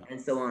 Yeah.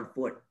 And so on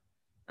forth.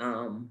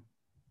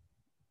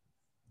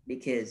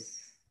 Because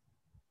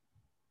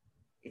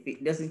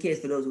just in case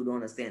for those who don't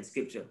understand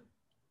scripture,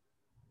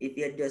 if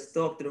he had just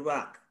talked to the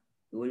rock,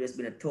 it would have just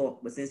been a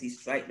talk. But since he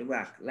strike the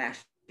rock,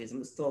 lashes, I'm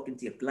just talking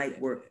to you, light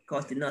work,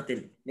 cost you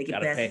nothing. Make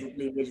it passive and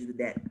play engages with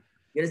that.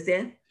 You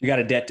understand? You got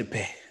a debt to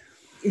pay.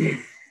 Yeah.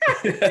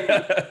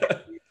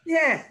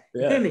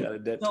 You got a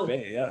debt to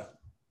pay, yeah.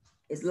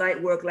 It's light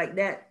work like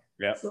that.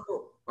 Yeah. So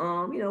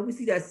you know, we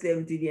see that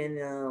 70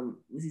 then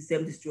we see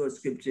 70 short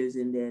scriptures,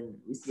 and then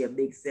we see a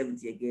big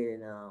 70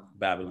 again in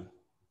Babylon.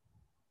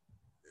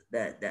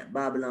 That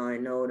Babylon,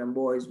 you know, them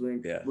boys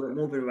weren't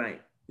moving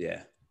right.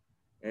 Yeah.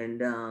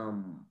 And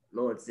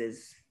Lord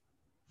says,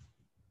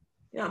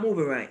 you're not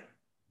moving right.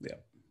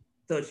 Yep.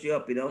 Touch you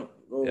up, you know,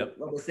 go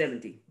level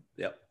 70.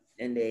 Yep.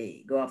 And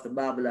they go after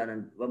Babylon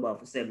and rub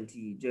off for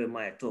 70.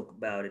 Jeremiah talk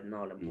about it and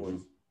all them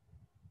boys.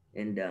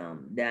 And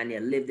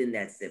Daniel lived in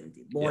that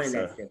 70, born in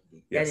that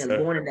 70. Daniel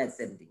born in that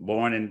 70.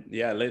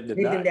 Lived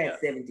in that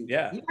 70.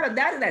 Yeah. You gotta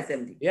die in that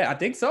 70. Yeah, I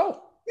think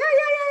so.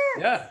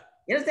 Yeah.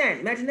 You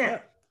understand? Imagine that.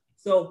 Yeah.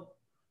 So,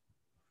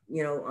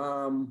 you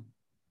know,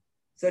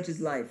 such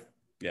is life.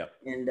 Yeah.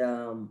 And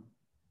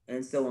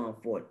so on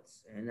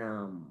forth. And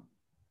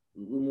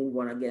we move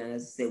on again.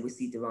 As I said, we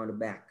see it around the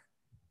back.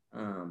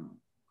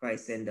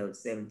 Christ sent out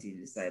 70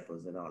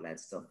 disciples and all that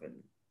stuff,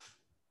 and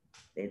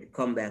they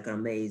come back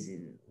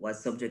amazing, what's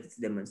subject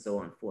to them and so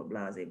on forth,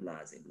 blase.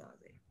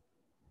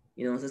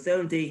 You know, so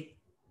 70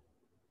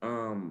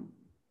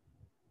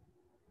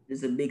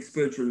 is a big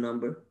spiritual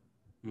number.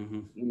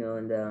 You know,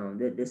 and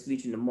just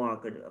reaching the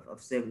mark of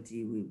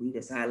 70, we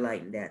just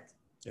highlighting that.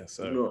 Yes,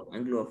 sir.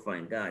 And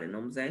glorifying God, you know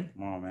what I'm saying?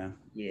 Come on, man.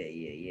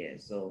 Yeah.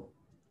 So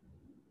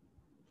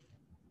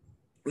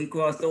we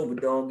crossed over,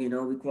 dog, you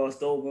know, we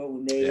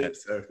made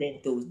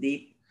 10 toes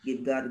deep,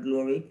 give God the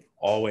glory.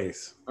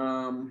 Always.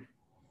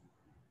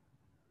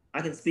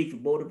 I can speak for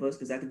both of us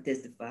because I can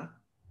testify.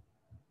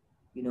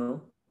 You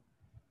know,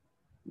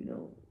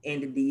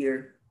 end of the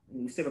year,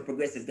 we serve a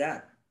progressive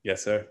God.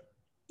 Yes, sir.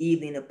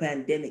 even in a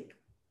pandemic,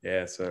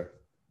 Yes, sir.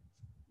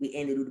 we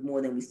ended with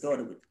more than we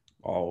started with.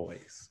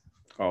 Always.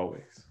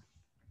 Always.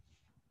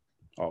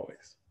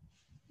 Always.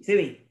 You see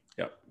me?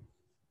 Yep.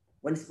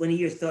 When the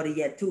year started,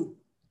 you had two.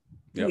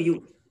 Two Yep.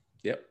 youth.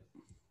 Yep.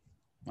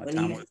 My When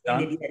time you was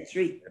ended, done. you had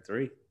three. At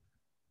 3.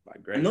 By I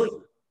grace. know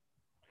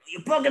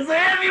your pockets are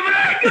heavy, but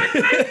I good.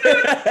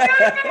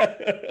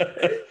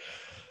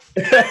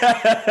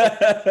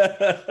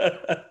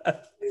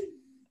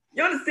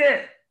 You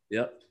understand?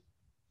 Yep.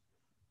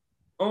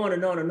 On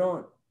and on and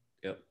on.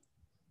 Yep.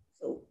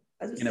 So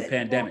as we In a said,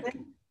 pandemic. come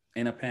on, man.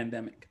 In a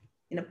pandemic.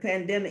 In a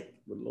pandemic,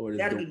 The Lord is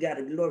gotta doing. give God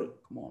the glory.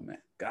 Come on,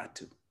 man. Got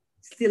to.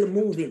 Still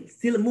moving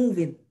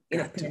in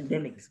Got a to.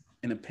 pandemic.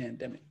 In a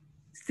pandemic.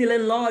 Still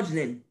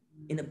enlarging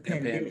in a In a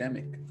pandemic.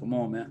 pandemic. Come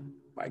on, man.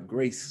 By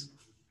grace.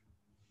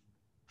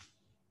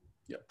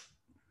 Yep.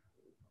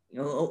 You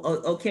know,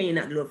 oh, can you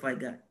not glorify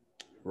God?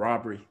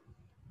 Robbery.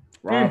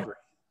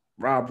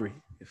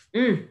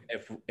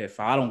 If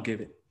I don't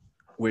give it,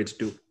 where it's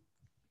due.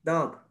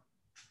 Dog,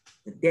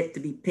 the debt to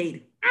be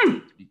paid.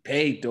 To be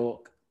paid,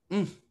 dog.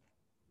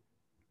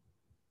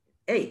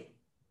 Hey,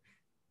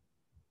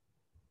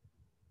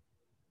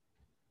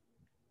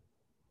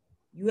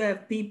 you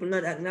have people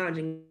not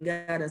acknowledging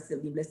God and still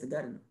being blessed to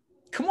God.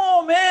 Come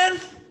on, man.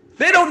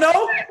 They don't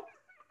know.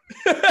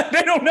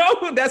 They don't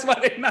know. That's why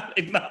they're not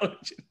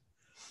acknowledging.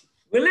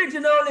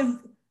 Religion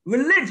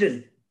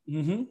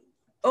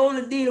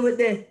only deal with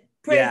the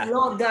praise the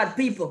Lord God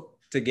people.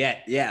 To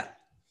get, yeah.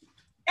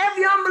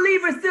 Every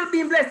unbeliever is still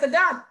being blessed to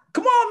God.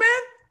 Come on,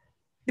 man.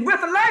 The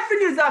breath of life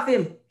in you is off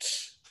him.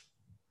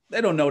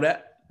 They don't know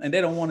that, and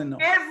they don't want to know.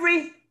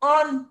 Every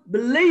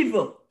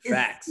unbeliever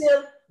Facts. is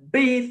still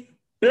being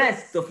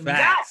blessed of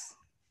Facts.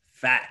 God.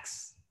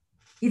 Facts.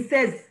 He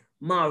says,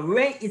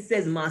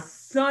 my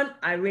son,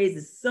 I raise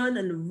the sun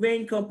and the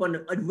rain come upon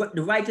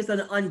the righteous and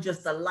the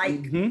unjust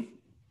alike.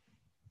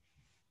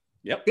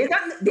 Yep.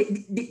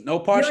 No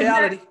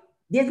partiality.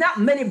 There's not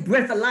many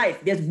breath of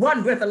life. There's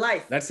one breath of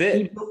life. That's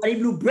it. And he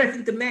blew breath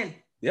into man.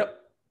 Yep.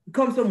 It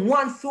comes from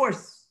one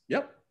source.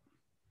 Yep.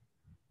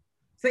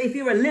 So if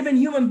you're a living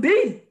human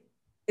being,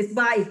 it's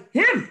by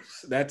him.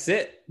 That's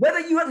it.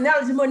 Whether you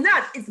acknowledge him or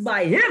not, it's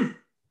by him.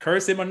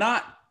 Curse him or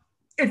not.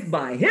 It's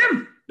by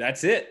him.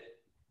 That's it.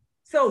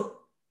 So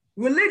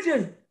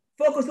religion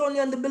focus only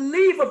on the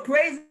believer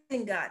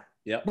praising God.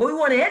 Yep. But we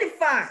want to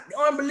edify the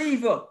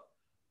unbeliever.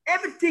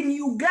 Everything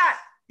you got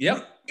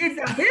is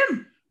of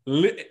him.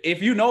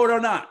 If you know it or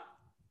not.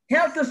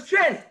 Health or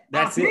strength.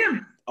 That's of it.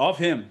 him. Of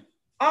him.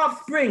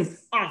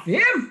 Offsprings of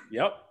him.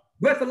 Yep.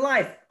 Breath of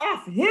life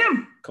of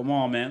him. Come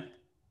on, man.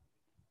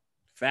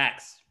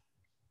 Facts.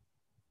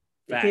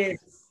 Because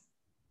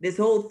this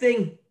whole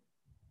thing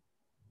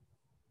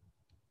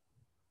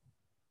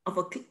of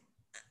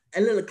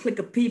a little clique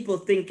of people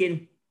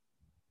thinking,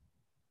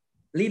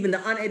 leaving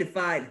the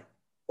unedified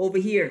over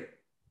here.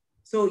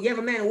 So you have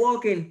a man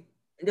walking,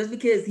 and just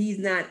because he's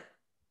not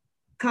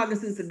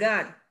cognizant of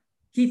God,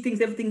 he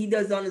thinks everything he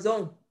does is on his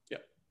own.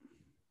 Yep.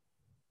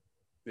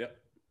 Yep.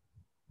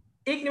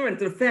 Ignorant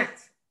to the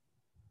facts.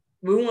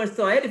 We want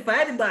to edify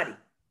everybody.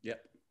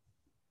 Yep.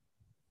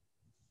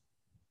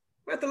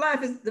 Breath of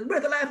life the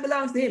breath of life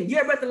belongs to him.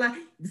 Your breath of life,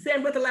 the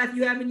same breath of life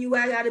you have in you,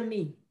 I got in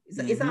me. It's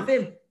of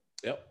him.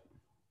 Yep.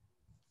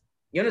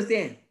 You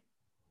understand?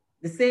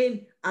 The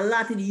same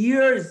allotted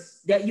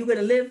years that you're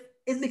gonna live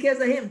is because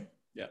of him.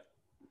 Yep.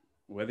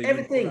 Whether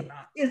everything you know or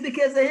not. is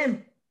because of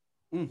him.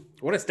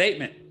 What a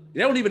statement. You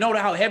don't even know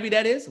how heavy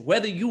that is,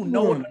 whether you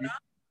know it or not.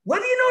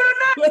 Whether you know it or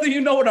not. Whether you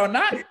know it or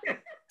not.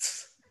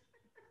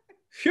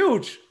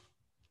 Huge.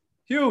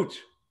 Huge.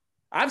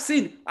 I've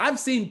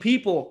seen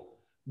people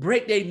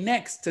break their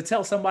necks to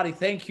tell somebody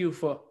thank you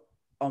for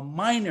a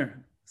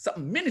minor,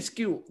 something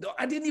minuscule.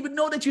 I didn't even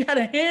know that you had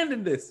a hand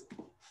in this.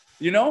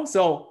 You know,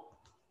 so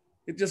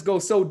it just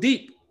goes so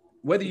deep,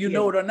 whether you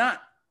know it or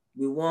not.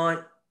 We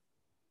want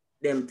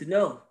them to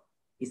know.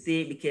 You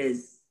see,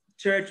 because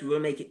church will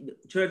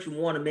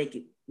want to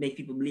make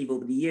people believe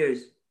over the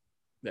years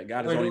that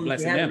God is only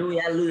blessing them.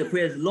 Hallelujah, hallelujah,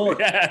 praise the Lord.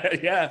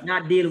 Yeah.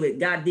 Not deal with,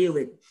 God deal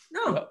with.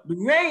 No, the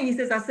rain, he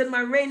says, I send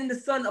my rain in the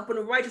sun upon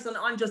the righteous and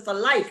the unjust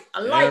alike.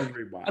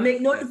 Everybody. I make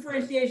no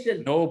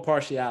differentiation. No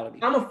partiality.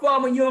 I'm a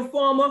farmer, you're a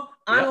farmer.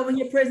 I'm over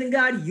here praising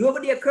God. You're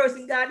over there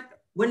cursing God.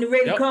 When the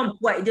rain comes,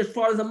 what? It just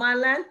falls on my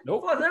land?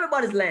 Nope. It falls on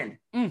everybody's land.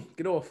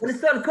 Get off. When the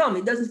sun comes,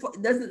 it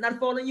doesn't not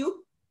fall on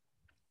you?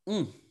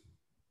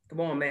 Come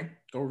on, man.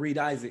 Go read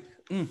Isaac.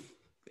 Yeah.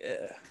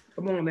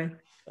 Come on, man.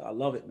 I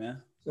love it,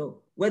 man.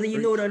 So whether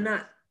you know it or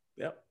not.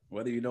 Yep.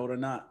 Whether you know it or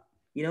not.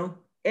 You know,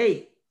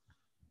 hey,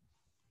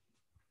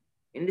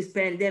 in this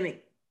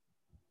pandemic,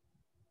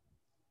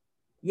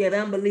 you have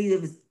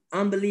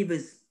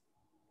unbelievers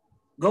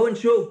going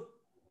through.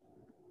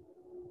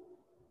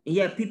 And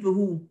you have people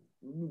who,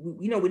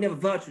 we never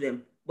vouch for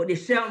them, but they're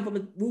shouting from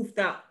the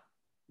rooftop,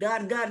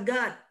 God, God,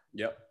 God.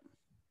 Yep.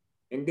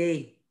 And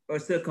they are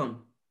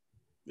succumb.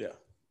 Yeah.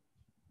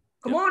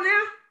 Come on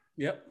now.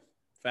 Yep.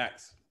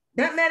 Facts.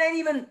 That man ain't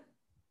even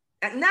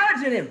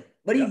acknowledging him,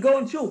 but he's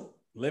going through.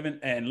 Living.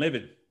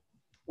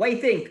 What do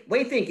you think? What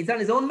do you think? It's on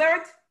his own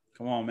merit?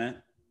 Come on,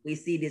 man. We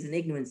see there's an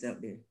ignorance out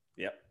there.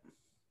 Yep.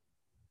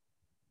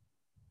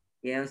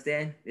 You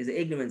understand? There's an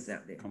ignorance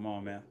out there. Come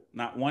on, man.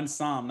 Not one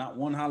psalm, not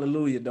one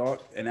hallelujah, dog.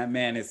 And that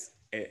man is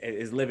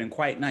living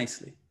quite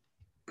nicely.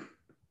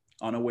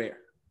 Unaware.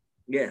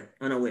 Yeah,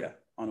 unaware. Yeah,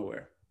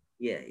 unaware.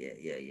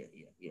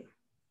 Yeah.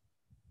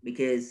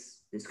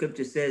 Because the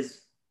scripture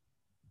says,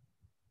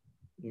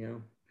 you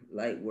know,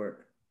 light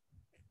work.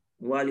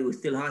 While he was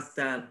still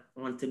hostile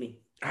unto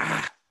me,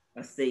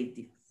 I saved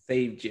you.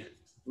 Saved you.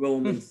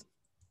 Romans.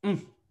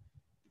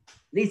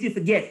 Least you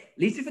forget.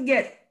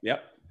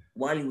 Yep.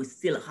 While he was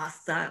still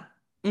hostile.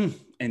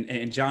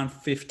 And John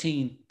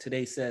 15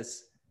 today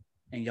says,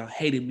 and y'all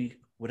hated me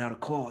without a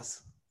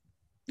cause.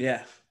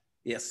 Yeah.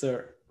 Yes,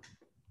 sir.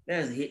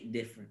 That's a hit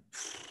different.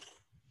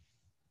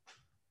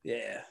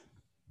 Yeah.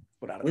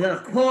 Without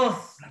a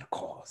cause. Without a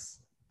cause.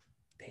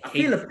 I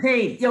feel the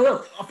pain. Yo,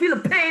 look, I feel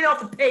the pain off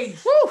the page.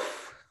 Woo.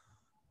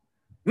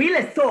 Really,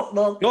 let's talk,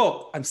 dog.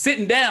 Yo, I'm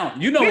sitting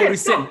down. You know where we're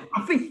sitting.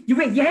 I feel you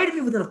hated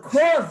me without a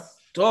cause.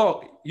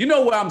 Dog, you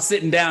know where I'm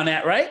sitting down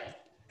at, right?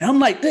 And I'm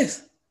like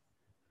this.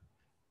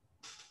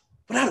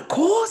 Without a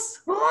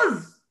cause?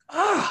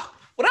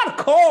 Without a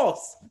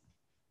cause.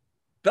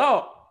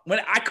 Dog,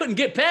 when I couldn't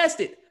get past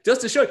it,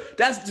 just to show you,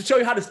 that's to show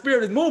you how the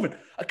spirit is moving.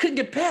 I couldn't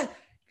get past.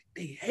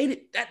 They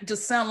hated, that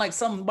just sound like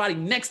somebody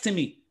next to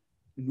me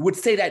would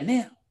say that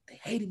now. They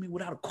hated me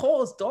without a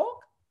cause,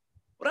 dog.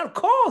 Without a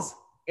cause.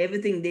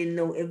 Everything they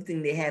know,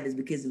 everything they have is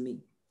because of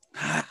me.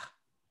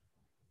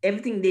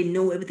 Everything they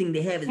know, everything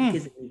they have is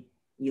because of me.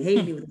 You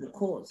hate me without a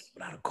cause.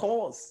 Without a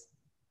cause.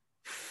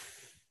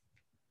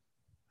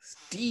 It's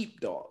deep,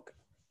 dog.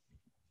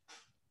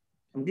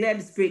 I'm glad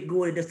the spirit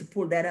going just to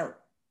pull that out.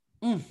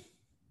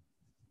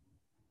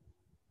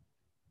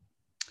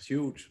 It's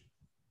huge.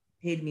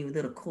 Hate me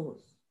without a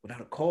cause.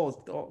 Without a cause,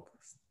 dog.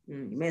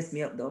 You messed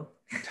me up, dog.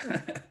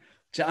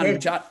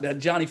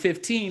 Johnny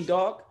 15,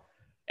 dog.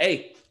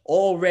 Hey,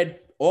 all red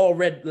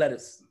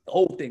letters. The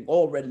whole thing,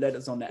 all red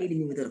letters on that. Hating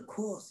me without a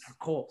cause. Of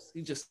course.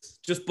 He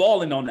just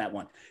balling on that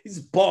one. He's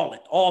balling,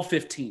 all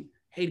 15.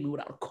 Hating me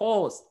without a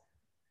cause.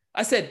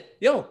 I said,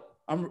 yo,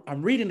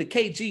 I'm reading the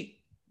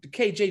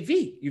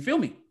KJV. You feel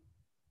me?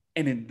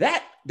 And in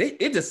that,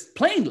 it just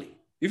plainly,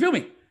 you feel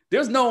me?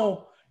 There's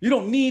no, you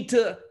don't need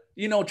to,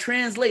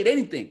 translate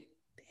anything.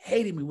 They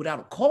hated me without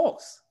a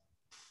cause.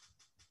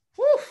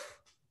 Woo.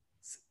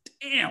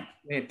 Damn.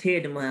 Man,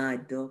 tear to my eye,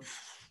 dog.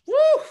 Woo.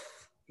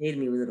 Hated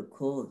me without a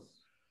cause.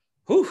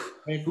 Whew.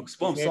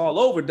 Goosebumps all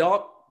over,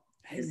 dog.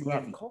 Hated me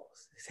without a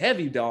cause. It's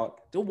heavy,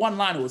 dog. The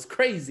one-liner was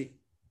crazy.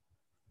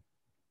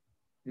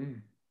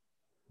 Hated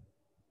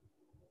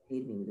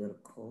me without a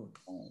cause.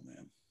 Oh,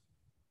 man.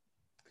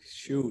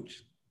 It's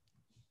huge.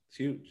 It's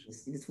huge. I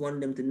just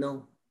wanted them to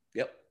know.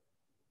 Yep.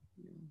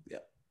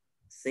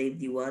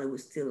 Saved you while it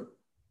was still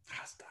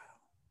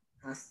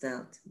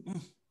hostile to me.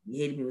 You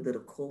hated me without a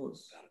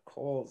cause. Without a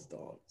cause,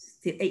 dog.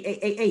 Still,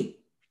 hey.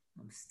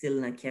 I'm still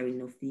not carrying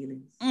no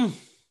feelings.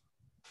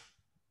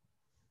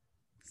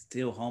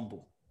 Still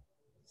humble.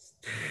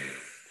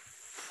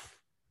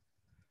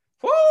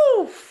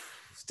 Woo!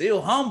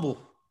 Still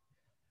humble.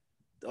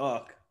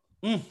 Dog.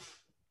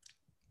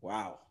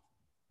 Wow.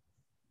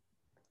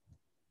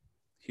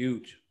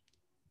 Huge.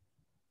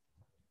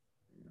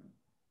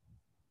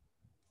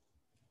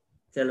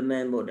 Tell a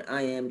man about the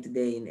I am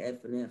today in the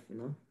F and F,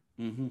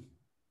 Mm-hmm.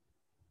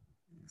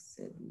 I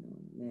said,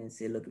 man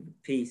said, look at the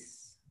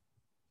peace.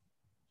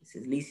 He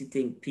says, at least you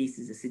think peace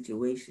is a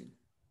situation.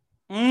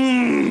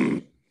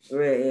 Right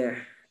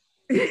here.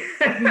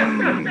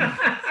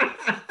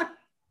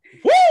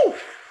 Woo!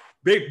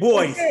 Big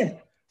boys.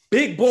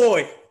 Big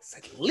boy. It's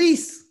at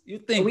least you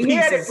think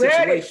peace is a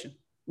situation.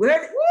 We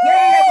heard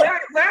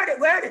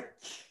it.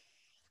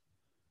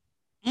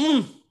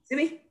 See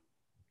me?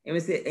 And he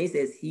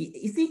says,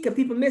 you see, because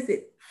people miss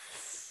it.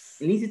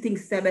 At least you think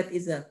Sabbath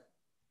is a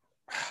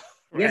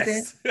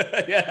rest.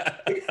 Yeah.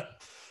 At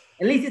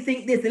least you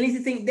think this, at least you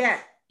think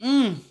that.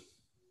 You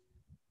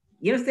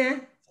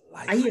understand?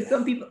 I hear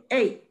some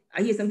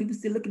people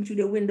still looking through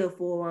their window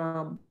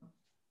for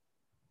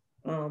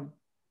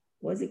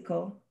what's it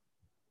called?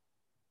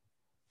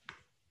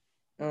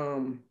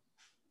 When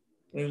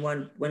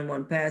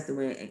one passed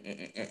away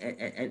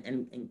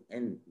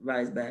and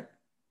rise back.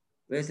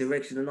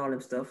 Resurrection and all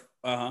that stuff.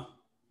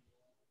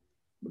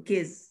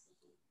 Because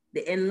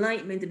the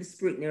enlightenment of the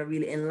spirit never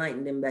really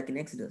enlightened them back in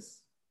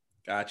Exodus.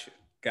 Gotcha.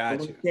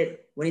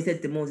 When he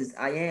said to Moses,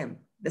 I am.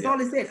 That's all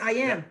he said. I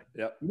am.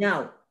 Yep.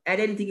 Now, add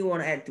anything you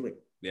want to add to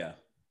it. Yeah.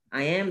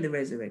 I am the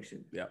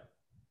resurrection. Yep.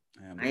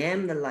 I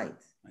am the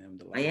light.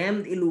 I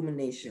am the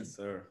illumination. Yes,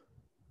 sir.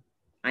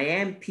 I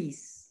am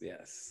peace.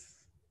 Yes.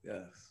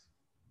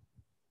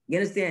 You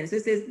understand? So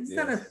it says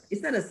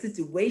it's not a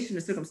situation or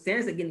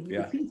circumstance that give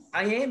you peace.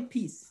 I am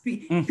peace.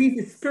 Peace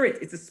is spirit.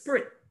 It's a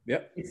spirit.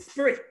 Yep. It's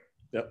spirit.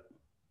 Yep.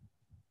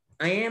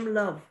 I am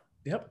love.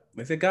 Yep.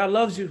 They say God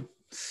loves you.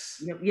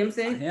 You know what I'm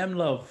saying? I am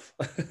love.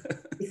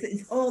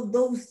 it's all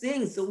those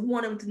things. So we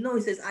want him to know.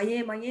 He says, I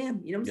am.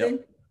 You know what I'm saying?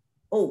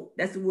 Oh,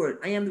 that's the word.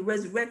 I am the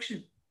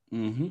resurrection.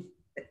 Mm-hmm.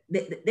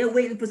 they're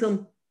waiting for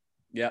some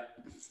Yeah.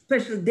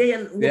 special day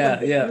and Yeah.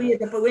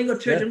 but when you go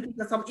to church and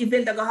some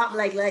event that gonna happen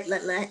like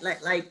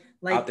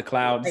out the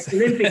clouds. like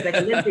Olympics, like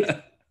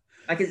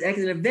it's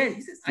an event.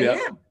 He says, I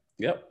am.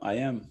 Yep, I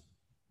am.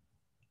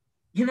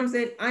 You know what I'm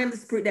saying? I am the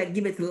spirit that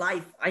giveth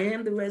life. I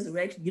am the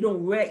resurrection. You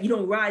don't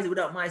rise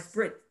without my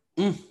spirit.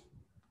 You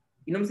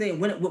know what I'm saying?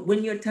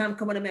 When your time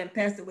come when a man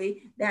passed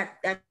away,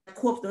 that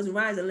corpse doesn't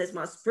rise unless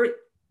my spirit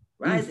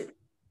rises.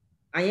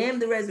 I am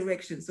the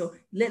resurrection. So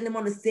letting them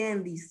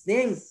understand these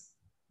things.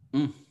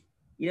 You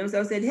know what I'm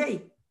saying? I said,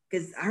 hey,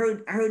 because I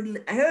heard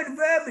the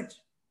verbiage.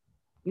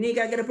 You know, you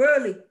gotta get up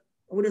early.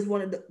 We just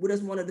wanted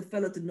the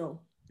fellow to know.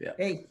 Yeah.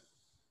 Hey,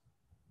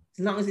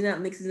 as long as you're not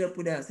mixing it up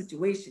with a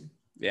situation.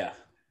 Yeah.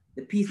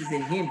 The peace is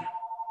in him.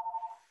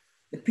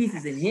 The peace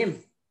is in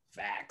him.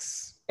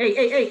 Facts.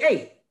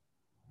 Hey.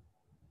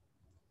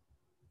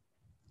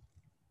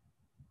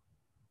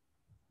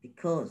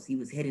 Because he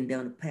was heading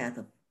down the path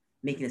of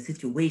making a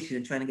situation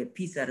and trying to get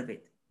peace out of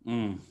it.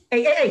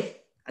 Hey.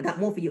 I got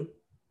more for you.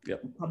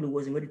 Yep. He probably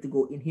wasn't ready to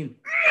go in him.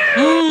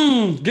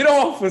 Get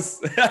off us.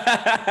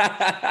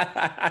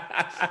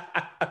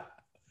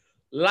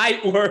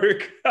 Light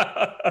work.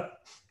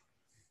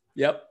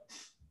 Yep.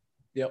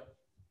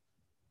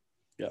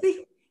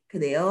 See,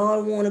 because they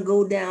all want to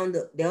go down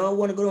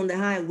the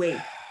highway,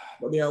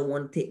 but they all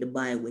want to take the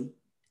byway.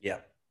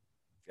 Yep.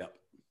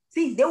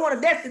 See, they want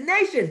a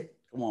destination.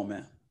 Come on,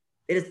 man.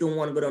 They just don't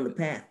want to go down the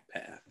path.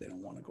 They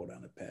don't want to go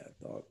down the path,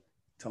 dog.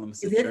 Tell them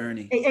it's a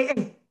journey.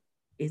 Hey.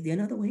 Is there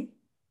another way?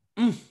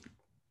 And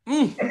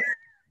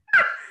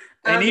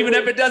even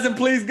if it doesn't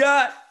please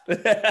God.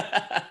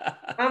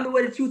 I'm the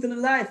way, the truth, and the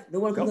life.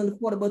 The one comes on the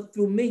Father but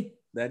through me.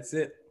 That's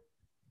it.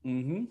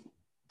 See,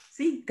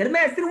 because the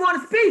man still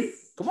wants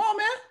peace. Come on,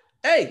 man.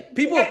 Hey,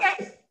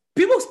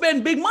 people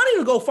spend big money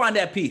to go find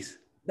that peace.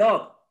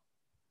 Dog.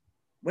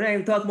 We're not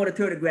even talking about the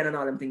 30 grand and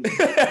all them things.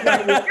 Yeah,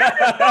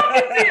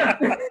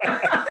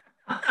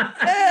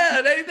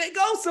 they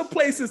go some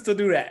places to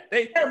do that.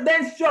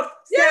 Bench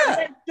truck,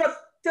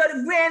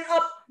 30 grand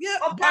up. Yeah,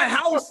 buy a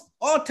house,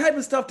 all type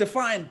of stuff to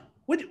find.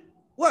 What?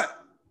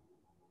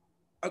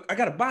 I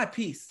gotta buy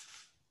peace.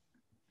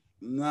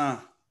 Nah.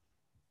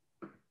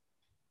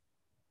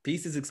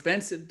 Peace is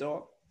expensive,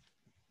 dog.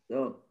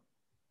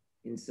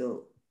 And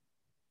so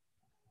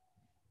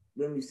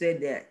when we said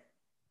that,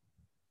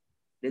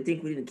 they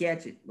think we didn't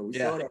catch it, but we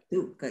saw that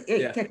too. Catch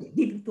it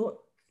deep in thought.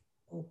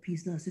 Oh,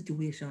 peace, not a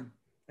situation.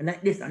 And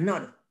like this,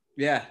 another.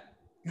 Yeah.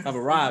 I've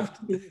arrived.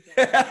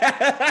 I've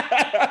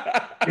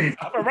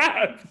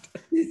arrived.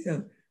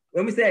 So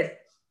when we said,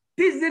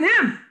 peace is in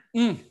him.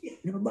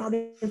 Never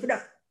bargained for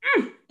that.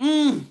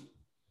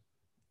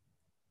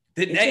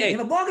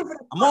 Never bargained for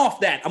that.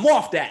 I'm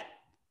off that.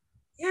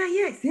 Yeah,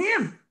 it's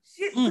him.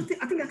 Shit, I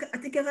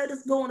think I let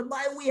us go on the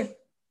byway.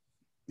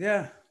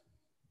 Yeah.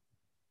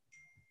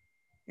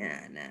 Nah.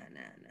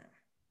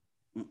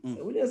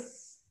 So we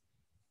just,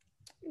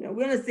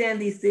 we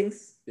understand these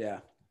things. Yeah.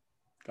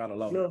 Gotta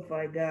love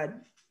Glorify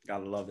God.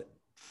 Gotta love it.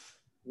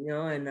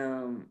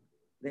 And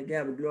let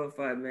God be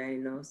glorified,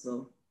 man,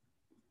 so.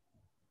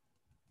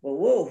 But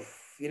whoa,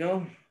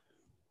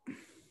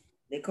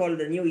 they call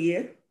it a new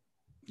year.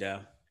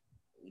 Yeah.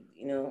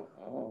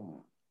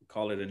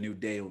 Call it a new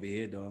day over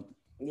here, dog.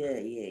 Yeah.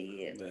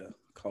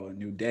 Call it a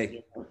new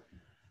day.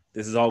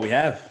 This is all we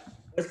have.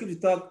 What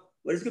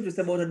the scripture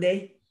say about a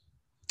day?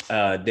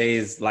 Day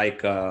is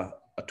like a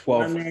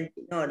 12. The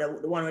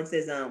one where it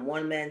says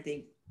one man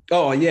thing.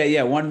 Oh,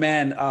 yeah. One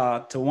man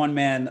to one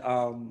man,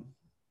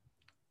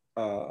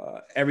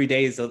 every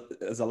day is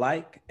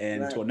alike.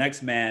 And to a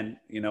next man,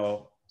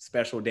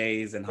 special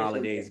days and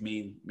holidays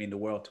mean the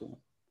world to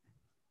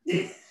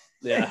him.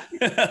 Yeah.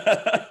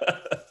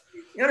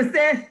 You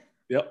understand?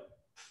 Yep.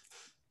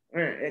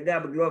 All right,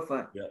 God be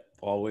glorified. Yep.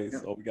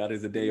 Always. All we got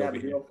is a day over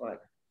here. Glorified.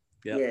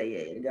 Yep.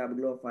 Yeah. God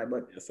be glorified.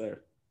 But yes,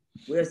 sir.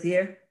 We're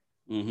here.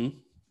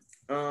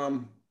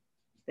 Mm-hmm.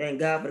 Thank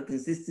God for the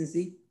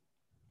consistency.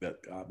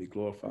 Let God be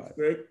glorified.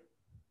 Spirit.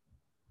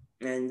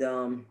 And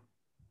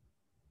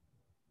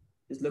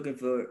just looking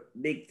for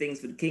big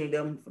things for the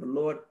kingdom, for the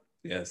Lord.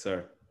 Yes,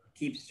 sir.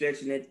 Keep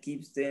stretching it,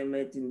 keep staying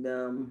it,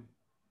 and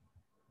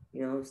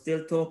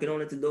still talking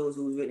only to those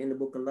who's written in the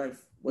book of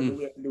life. What do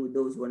we have to do with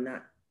those who are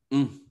not?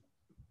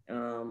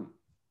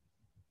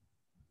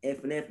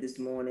 F&F this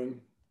morning,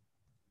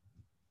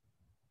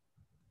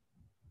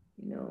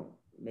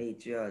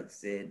 Matriarch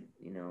said,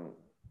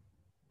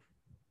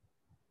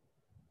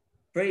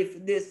 pray for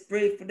this,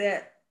 pray for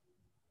that.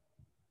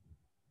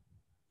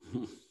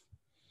 So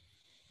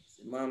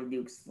Mom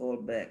Dukes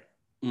fall back.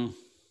 So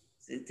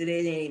today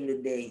ain't even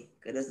the day,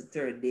 because that's the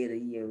third day of the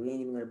year. We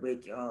ain't even going to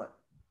break your heart.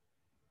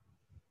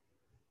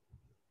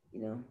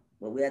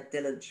 But we have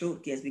to tell the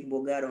truth. Can't speak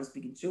about God, don't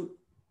speak the truth.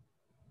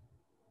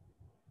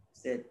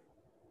 Said,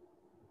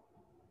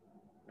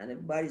 not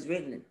everybody's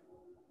written it.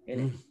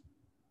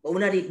 But we're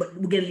going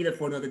to leave it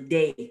for another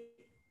day.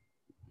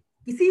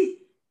 You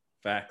see?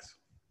 Facts.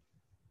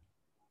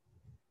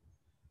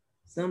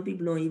 Some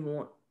people don't even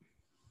want.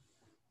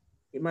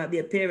 It might be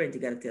a parent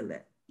you got to tell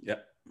that.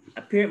 Yep.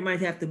 A parent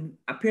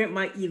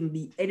might even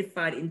be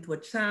edified into a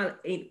child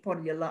ain't part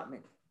of the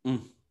allotment.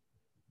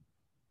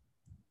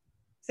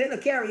 Say no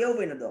carry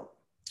over in a dog.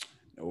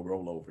 No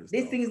rollovers.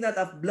 This thing is not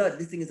of blood.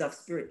 This thing is of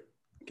spirit.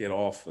 Get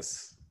off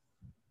us.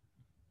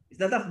 It's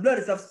not of blood.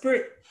 It's of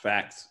spirit.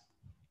 Facts.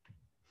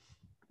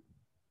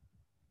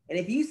 And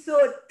if you so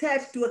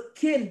attached to a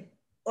kin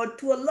or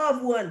to a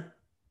loved one,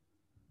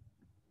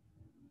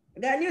 I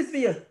got news for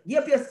you.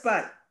 Give up your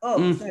spot.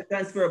 Oh, it's not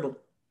transferable.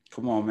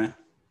 Come on, man.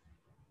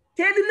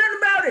 Can't do nothing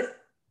about it.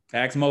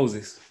 Ask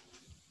Moses.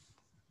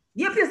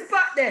 Give up your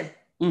spot then.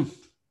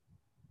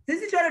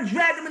 Since you try to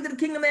drag them into the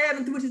kingdom of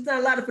heaven, to which it's not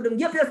allotted for them,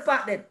 give up your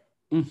spot then.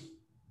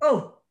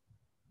 Oh,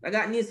 I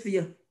got news for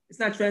you. It's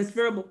not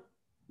transferable.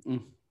 You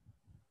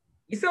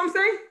see what I'm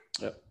saying?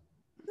 Yep.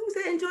 Don't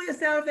say enjoy your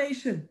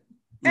salvation.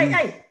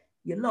 Hey,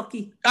 you're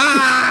lucky.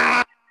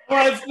 Ah!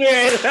 One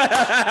spirit.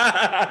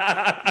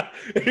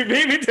 He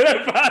beat me to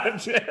the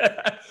punch.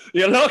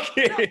 You're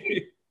lucky.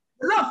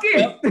 Lucky.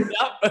 Yep.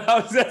 I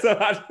was just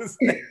about to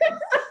say.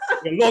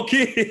 You're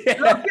lucky.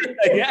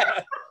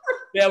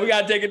 Yeah, we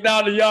gotta take it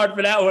down the yard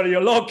for that one.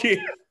 You're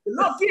lucky.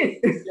 Lucky.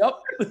 Yep.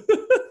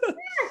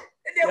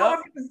 Yeah,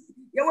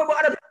 what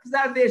about other people's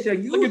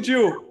salvation? Look at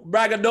you,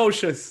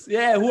 braggadocious.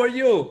 Yeah, who are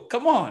you?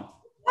 Come on.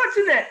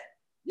 Watching that.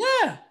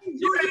 Yeah.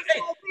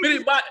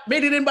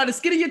 Made it in by the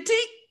skin of your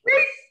teeth.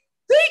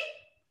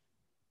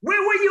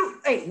 Where were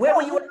you? Hey, where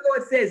were you when the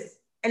Lord says,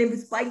 and it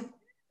was by difficulty?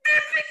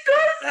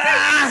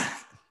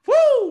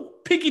 Woo!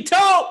 Pinky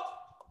toe.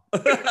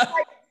 Difficulty.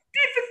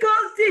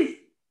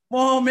 Come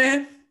on,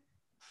 man.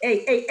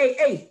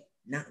 Hey.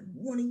 Not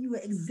one of you are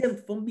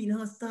exempt from being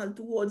hostile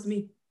towards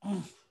me.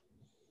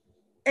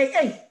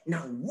 Hey,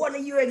 not one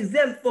of you are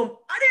exempt from,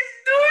 I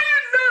didn't do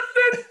you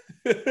nothing.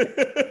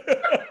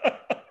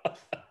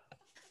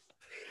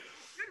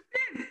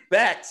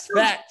 Facts.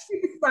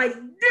 It's by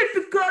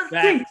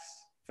difficulty.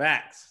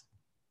 Facts.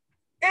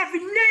 Every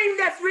name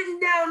that's written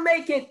down,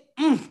 make it.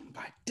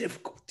 By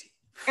difficulty.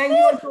 And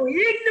you're so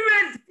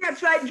ignorant. You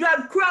try to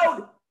drive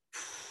crowd.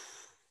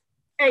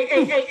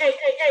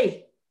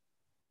 Hey.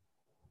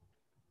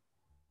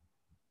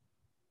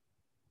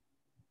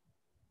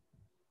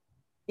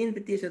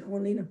 Invitation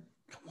only, no.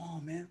 Come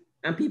on, man.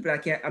 And people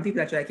that try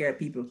to carry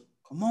people.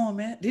 Come on,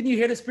 man. Didn't you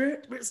hear the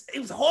spirit? It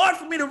was hard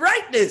for me to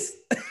write this.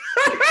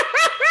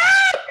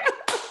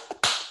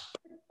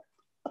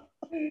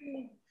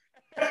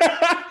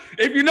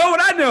 If you know what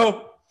I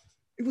know,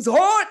 it was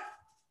hard.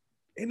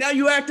 And now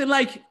you acting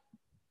like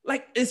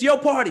it's your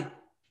party.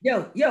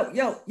 Yo.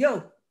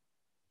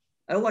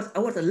 I watched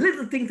a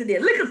little thing today.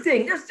 Little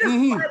thing. Just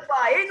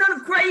by. Ain't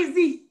nothing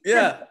crazy.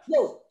 Yeah.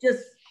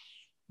 Just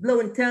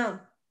blowing town.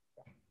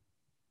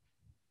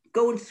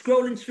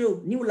 Scrolling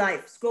through. New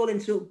Life.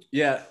 Scrolling through.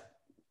 Yeah.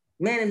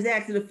 Man is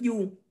asking a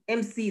few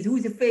MCs.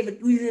 Who's your favorite?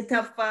 Who's in the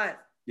top 5?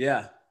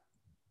 Yeah.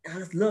 I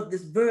just love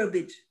this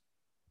verbiage.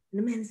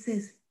 And the man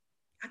says,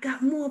 I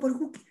got more, but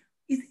who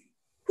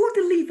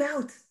to leave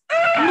out?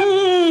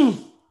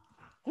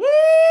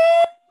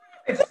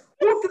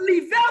 Who to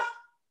leave out?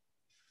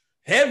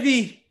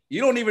 Heavy.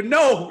 You don't even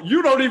know.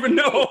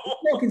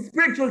 Talking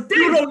spiritual things.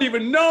 You don't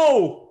even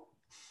know.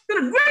 The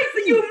grace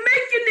of you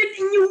making it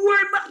in your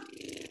word, but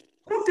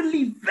who to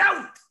leave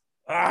out?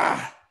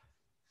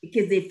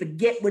 Because they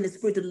forget when the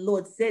Spirit of the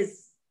Lord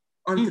says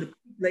unto the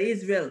people of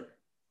Israel,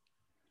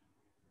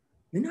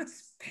 you're not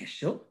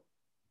special.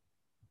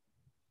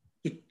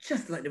 You're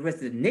just like the rest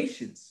of the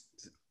nations.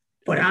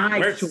 But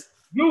I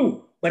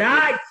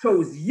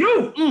chose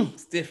you.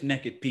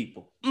 Stiff-necked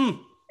people.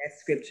 That's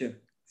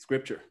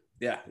scripture.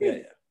 Yeah.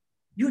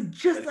 You're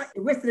just like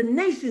the rest of the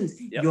nations.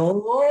 Yep.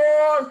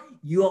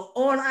 You're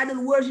all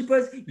idol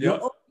worshippers. Yep. You're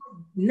all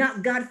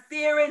not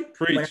God-fearing.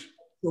 Preach. But I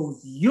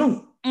chose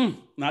you.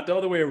 Not the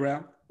other way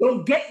around.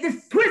 Don't get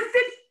this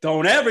twisted.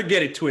 Don't ever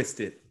get it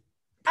twisted.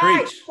 Preach.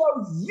 I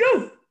chose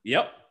you.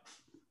 Yep.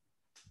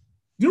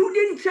 You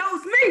didn't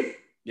chose me.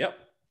 Yep.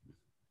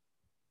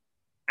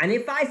 And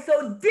if I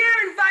so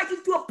dare invite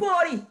you to a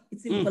party,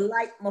 it's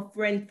impolite, my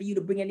friend, for you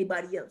to bring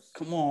anybody else.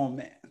 Come on,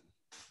 man.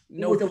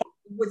 It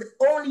was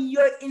only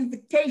your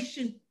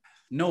invitation.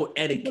 No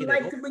etiquette.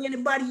 Like to bring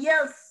anybody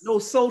else. No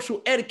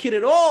social etiquette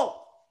at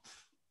all.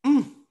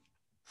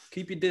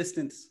 Keep your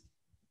distance.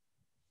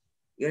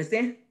 You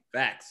understand?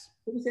 Facts.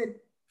 Who said?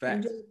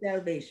 Facts. Enjoy your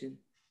salvation.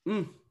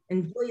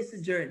 Enjoy your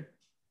sojourn.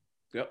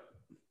 Yep.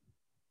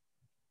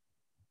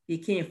 You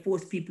can't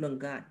force people on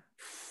God.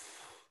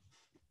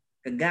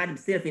 God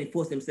himself ain't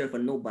forced himself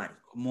on nobody.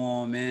 Come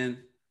on,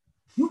 man.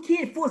 You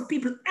can't force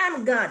people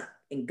on God,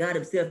 and God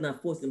himself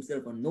not force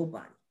himself on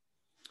nobody.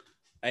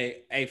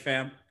 Hey,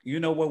 fam, you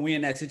know when we're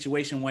in that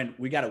situation when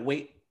we got to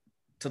wait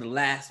to the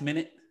last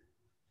minute,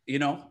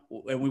 and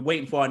we're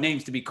waiting for our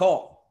names to be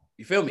called.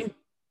 You feel me?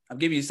 I'm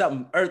giving you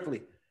something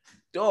earthly.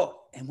 Dog,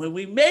 and when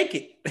we make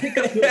it.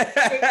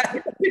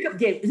 It's a pickup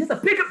game. It's just a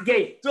pickup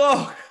game.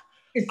 Dog.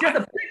 It's just a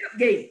pickup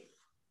game.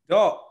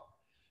 Dog,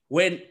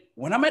 when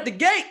I'm at the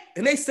gate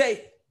and they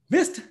say,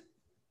 Mister,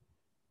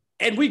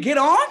 and we get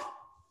on,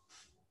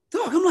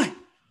 dog, I'm like,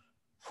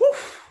 whew.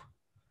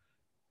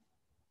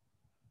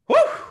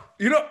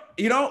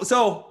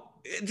 So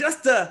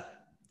just to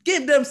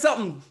give them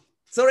something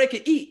so they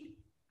can eat.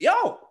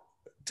 Yo,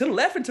 to the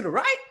left and to the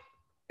right.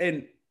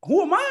 And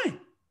who am I?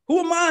 Who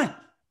am I?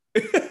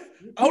 I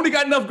only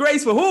got enough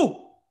grace for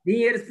who? Do you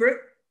hear the Spirit?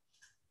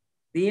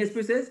 Do you hear the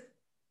Spirit says?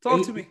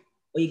 Talk to me.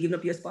 Are you giving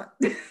up your spot?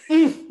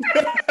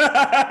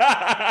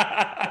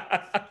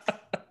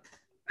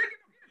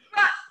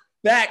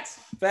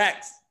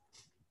 Facts.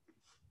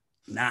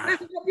 Nah.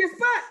 Give up your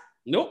spot.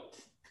 Nope.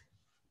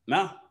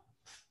 Nah.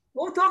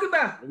 What we talking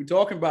about? What we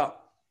talking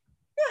about?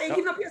 Yeah, ain't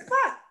giving up your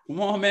spot.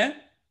 Come on, man.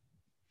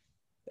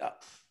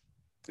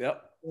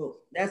 Yep. Well,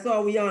 that's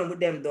all we on with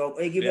them, dog.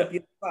 Are you giving up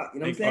your spot? You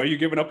know what I'm saying? Are you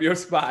giving up your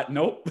spot?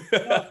 Nope.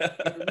 Yeah.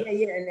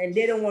 And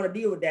they don't want to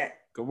deal with that.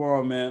 Come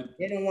on, man.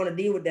 They don't want to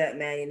deal with that,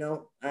 man,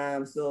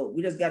 So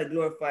we just got to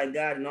glorify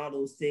God and all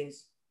those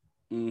things.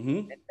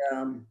 Mm-hmm.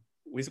 And,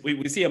 we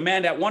see a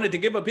man that wanted to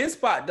give up his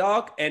spot,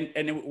 dog, and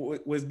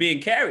it was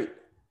being carried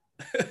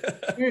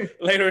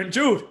later in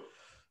Jude.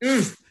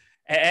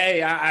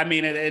 Hey, I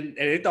mean, and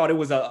they thought it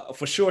was a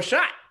for sure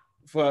shot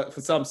for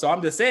some. So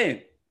I'm just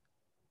saying,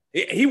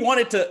 he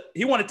wanted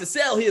to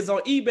sell his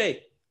on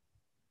eBay.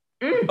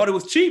 Thought it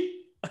was cheap.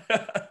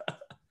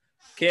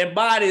 Can't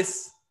buy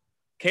this.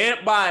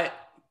 Can't buy it.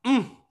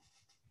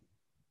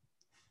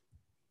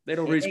 They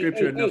don't read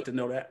scripture enough to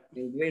know that.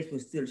 The grace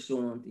was still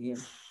shown unto him.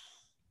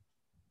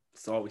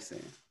 That's all we're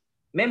saying.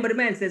 Remember, the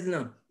man says,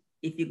 no,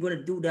 if you're going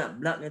to do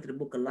that, block me into the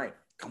book of life.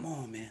 Come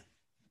on, man.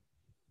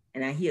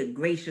 And I hear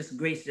gracious.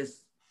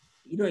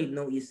 You don't even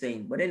know what you're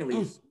saying. But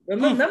anyways, let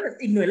me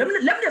just ignore you. Let me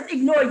just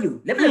ignore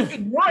you. Let me just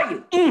ignore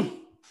you.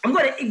 I'm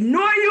going to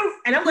ignore you,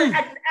 and I'm going to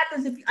act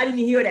as if I didn't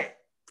hear that.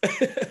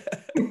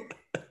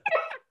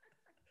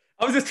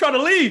 I was just trying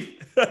to leave.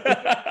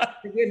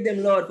 Forgive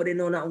them, Lord, for they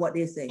know not what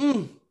they say.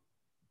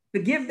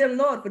 Forgive them,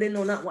 Lord, for they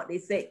know not what they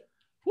say.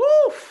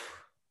 Woo!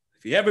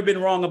 If you ever been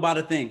wrong about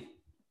a thing.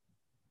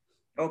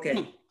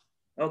 Okay.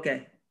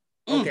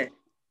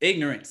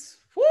 Ignorance.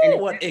 Woo,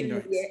 what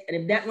ignorance. And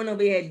if that one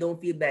over here, don't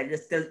feel bad.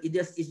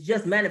 It's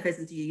just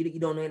manifesting to you. You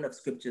don't know enough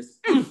scriptures.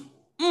 Woo!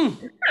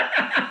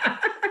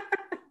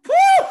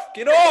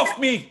 Get off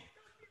me.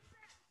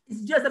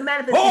 It's just a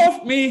manifestation.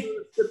 Off me.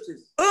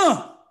 Scriptures.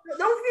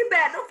 Don't feel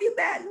bad.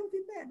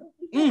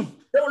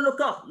 Don't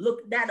look up.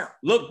 Look that up.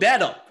 Look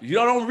that up. You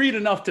don't read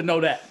enough to know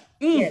that.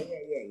 Yeah.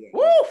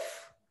 Woo!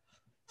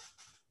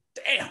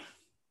 Damn.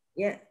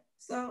 Yeah.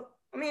 So,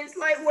 I mean, it's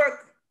light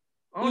work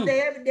all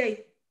day, every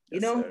day.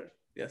 Yes, sir.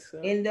 Yes,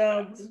 sir. And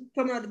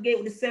coming out the gate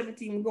with the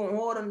 17, we're going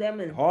hard on them.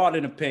 And hard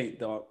in the paint,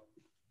 dog.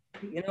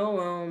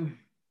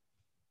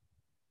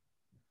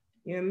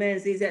 Man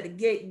says at the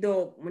gate,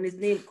 dog, when his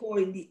name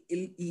Corey,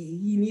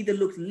 he neither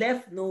looks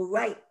left nor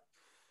right.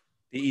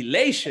 The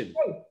elation.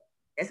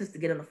 That's just to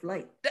get on a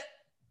flight.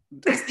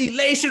 That's the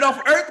elation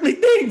of earthly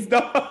things,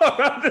 dog.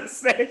 I'm just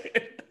saying.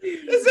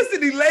 It's just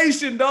an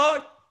elation,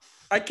 dog.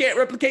 I can't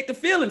replicate the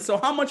feeling, so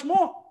how much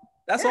more?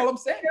 That's all I'm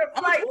saying.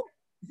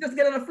 Just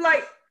get on a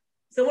flight.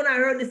 So when I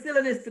heard the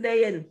silliness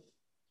today and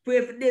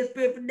pray for this,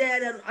 pray for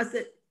that, and I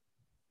said,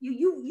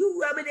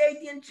 you rubbing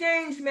 80 and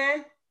change,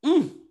 man.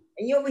 And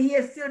you over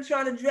here still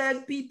trying to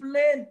drag people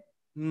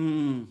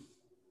in.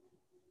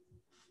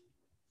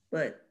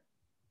 But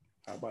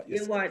how about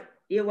you?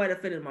 Hear what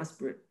offended my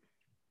spirit.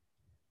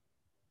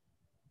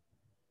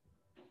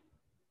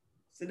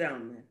 Sit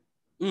down, man.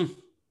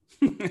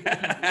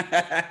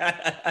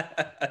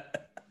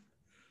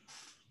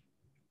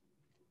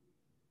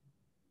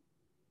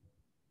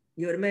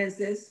 You know what the man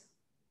says?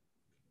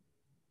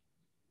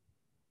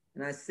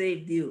 And I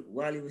saved you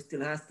while he was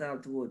still hostile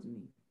towards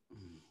me.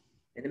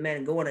 And the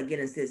man go on again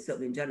and says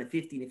something in John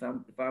 15, if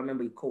I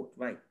remember your quote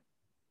right.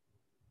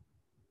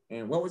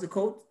 And what was the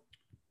quote?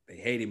 They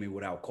hated me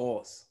without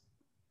cause.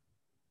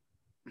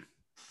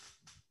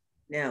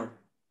 Now,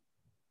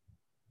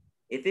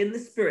 if in the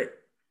spirit,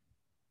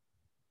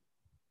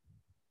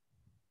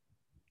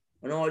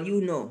 when all you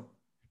know,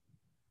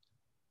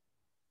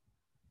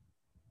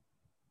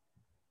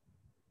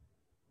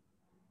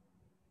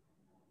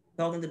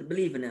 talking to the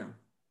believer now,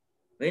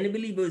 or any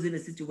believer is in a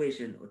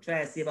situation, or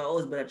try to save our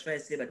husband, I try to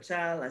save a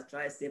child, I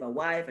try to save a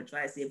wife, I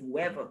try to save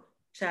whoever,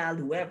 child,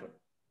 whoever.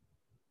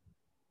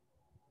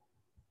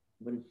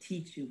 I'm going to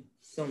teach you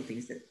something.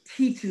 It's a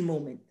teaching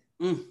moment.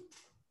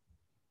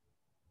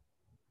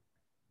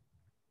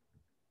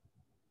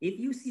 If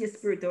you see a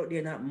spirit out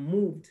there not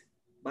moved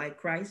by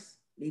Christ,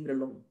 leave it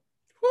alone.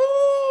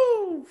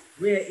 Woo!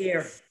 Rare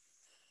air.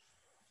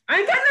 I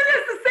ain't got nothing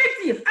else to say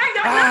to you. I ain't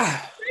got nothing to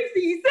say to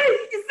you.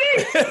 You see?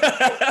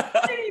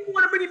 I didn't even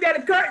want to bring you down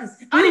the curtains.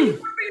 I didn't even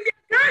want to bring you down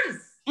the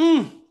curtains.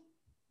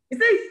 You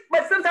see?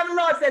 But sometimes the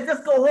Lord says,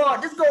 just go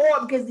hard. Just go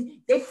hard because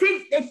they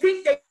think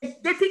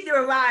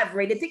they're arrived,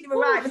 right? They think they're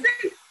arrived. You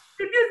see?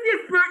 If you see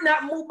a spirit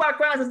not moved by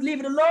Christ, just leave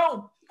it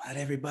alone. Not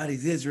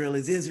everybody's Israel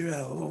is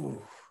Israel.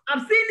 Ooh.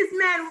 I've seen this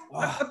man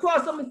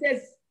across someone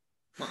says,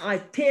 my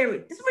eye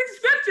tearing. Just read the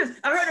scriptures.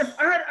 I heard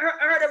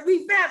a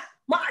revamp.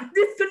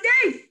 This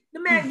today, the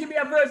man give me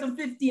a verse from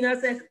 15. I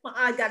said, my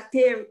eye got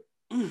tearing.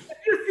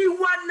 If you see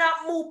one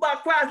not moved by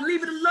Christ,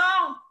 leave it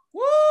alone.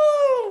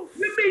 Woo!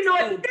 You mean no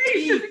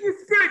audacious in your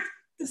spirit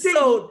to think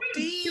So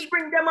you deep.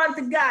 bring them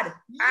unto God.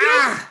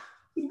 Ah.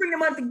 You bring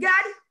them unto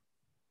God.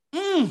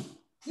 Mm.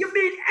 You're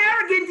being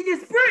arrogant in your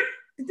spirit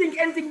to think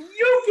anything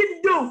you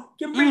can do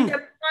can bring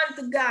them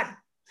unto God.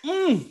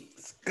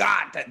 It's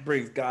God that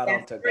brings God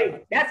That's unto free.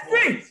 God. That's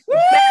free. Woo!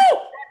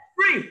 That's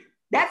free.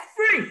 That's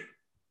free.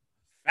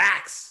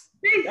 Facts.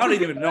 See, Y'all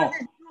didn't even know.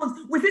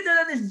 We sit there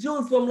on this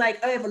Jews from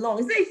like however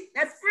long. See,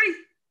 that's free.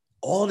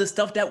 All the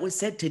stuff that was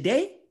said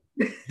today,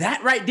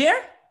 that right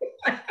there,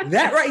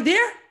 that right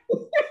there,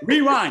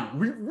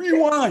 rewind.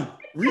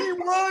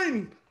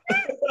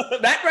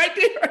 That right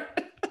there.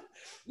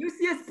 You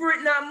see a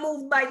spirit not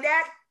moved by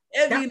that?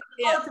 Every-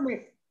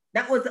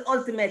 That was the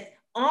ultimate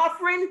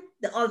offering,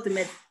 the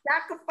ultimate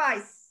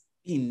sacrifice.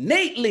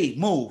 Innately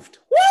moved.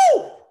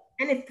 Woo!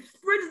 And if the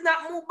spirit is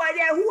not moved by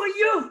that, who are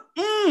you?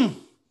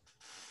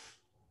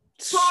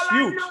 Paul,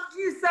 Huge. I know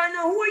Jesus, I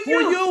know. Who are Who you?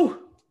 are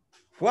you?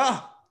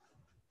 Wow.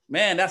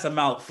 Man, that's a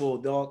mouthful,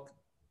 dog.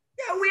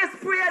 Yahweh's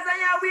prayers and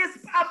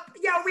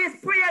Yahweh's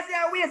prayers,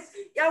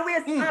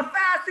 Yahweh's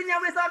fasting,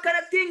 Yahweh's all kind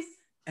of things.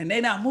 And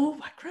they not moved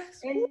by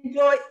Christ.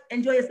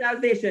 Enjoy your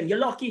salvation. You're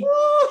lucky.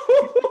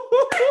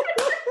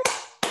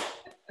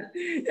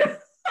 Yeah,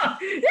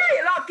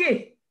 you're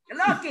lucky. You're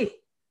lucky.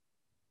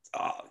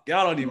 Oh,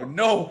 y'all don't even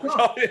know.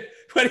 Tough.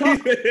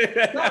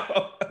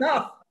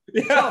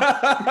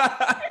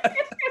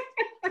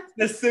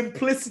 The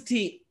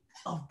simplicity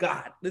of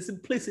God. The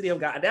simplicity of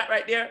God. That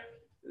right there,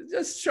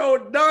 just show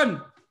it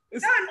done.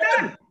 It's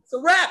done. It's a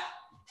wrap.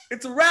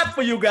 It's a wrap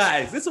for you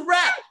guys. It's a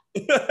wrap.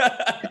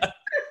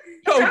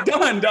 Show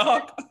done,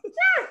 dog.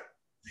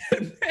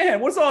 Man,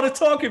 what's all the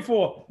talking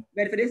for?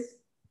 Ready for this?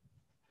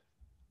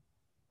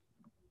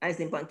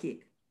 Icing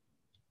pancake.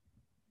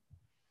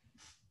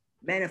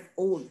 Men of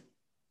old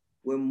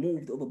were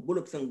moved over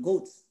bullocks and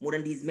goats more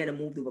than these men are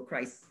moved over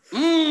Christ.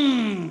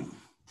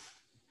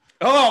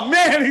 Oh,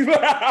 man.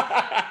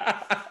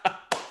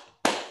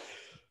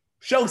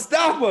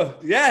 Showstopper.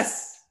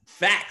 Yes.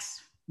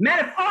 Facts. Men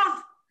of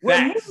old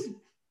were moved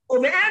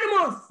over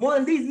animals more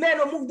than these men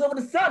were moved over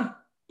the sun.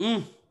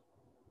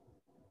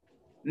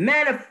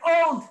 Men of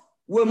old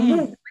were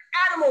moved over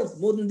animals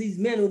more than these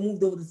men were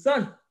moved over the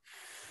sun.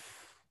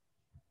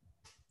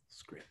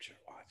 Scripture.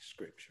 Watch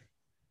scripture.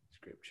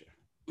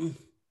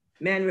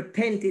 Man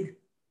repented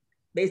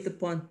based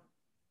upon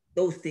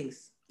those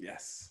things.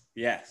 Yes.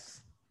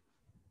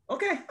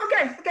 Okay.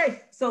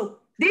 So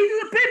these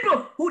are the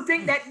people who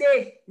think that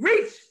they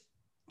reach.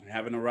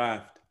 Haven't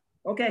arrived.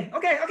 Okay.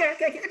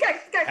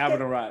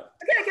 Haven't arrived.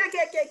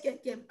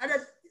 Okay.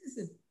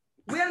 Listen,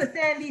 we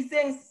understand these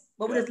things,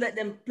 but we just let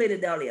them play the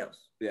dolly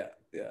house. Yeah.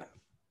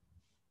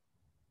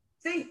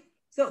 See,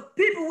 so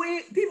people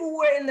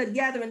were in the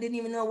gathering didn't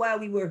even know why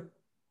we were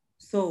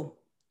so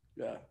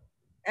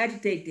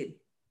agitated.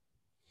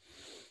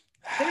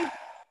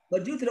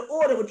 But due to the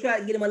order, we try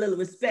to get him a little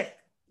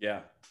respect.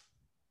 Yeah.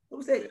 So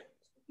we say,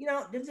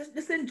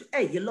 just enjoy,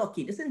 hey, you're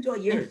lucky. Just enjoy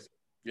yours.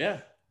 Yeah.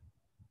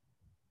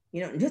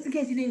 Just in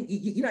case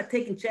you're not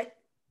taking check.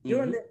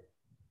 You're in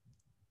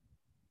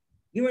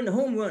the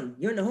home run.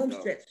 You're in the home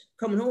stretch.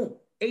 Coming home,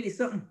 80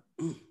 something.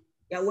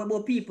 Got one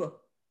more people.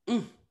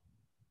 Hey,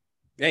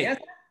 yes.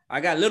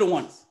 I got little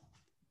ones.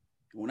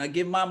 When I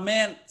give my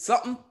man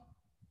something,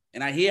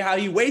 and I hear how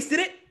he wasted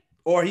it,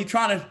 or he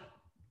trying to,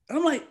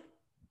 I'm like,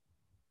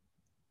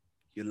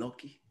 you're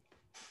lucky.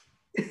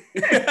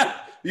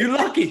 You're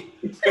lucky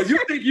because you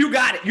think you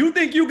got it. You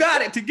think you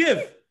got it to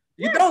give.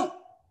 You don't.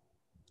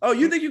 Oh,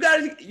 you think you got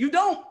it? You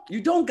don't.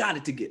 You don't got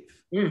it to give.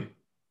 Come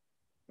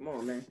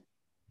on, man.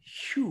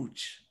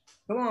 Huge.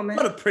 Come on, man.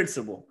 What a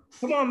principle.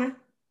 Come on, man.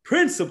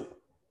 Principle.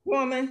 Come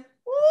on, man.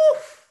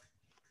 Oof.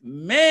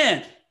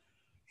 Man.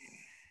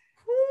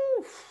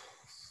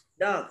 Oof.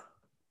 Dog.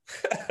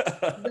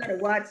 You gotta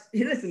watch.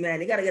 Listen,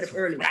 man. You gotta get up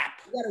early. You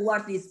gotta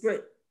watch these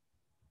spirit.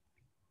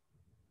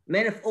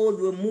 Men of old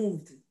were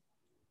moved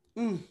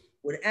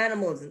with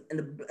animals and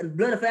the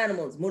blood of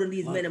animals more than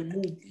these men are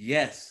moved.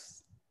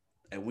 Yes.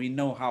 And we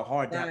know how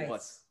hard that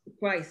was.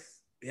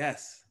 Christ.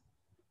 Yes.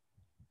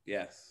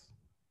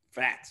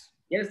 Facts.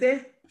 You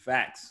understand?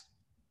 Facts.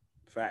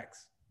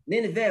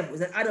 Nineveh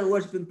was an idol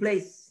worshiping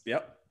place.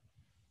 Yep.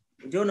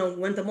 Jonah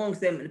went amongst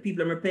them and the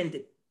people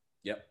repented.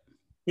 Yep.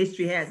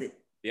 History has it.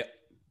 Yep.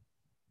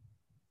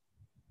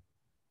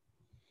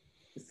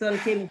 The son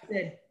came and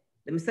said,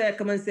 the Messiah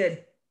come and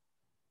said,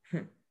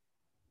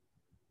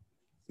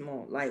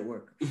 small, light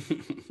work.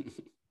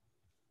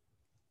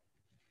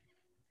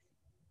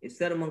 If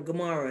Sodom and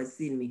Gomorrah had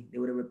seen me, they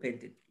would have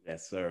repented.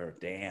 Yes, sir.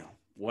 Damn.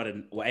 What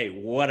a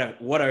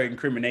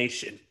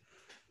incrimination.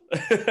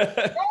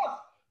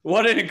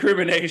 What an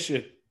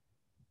incrimination.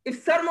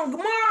 If Sodom and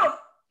Gomorrah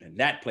and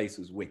that place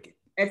was wicked.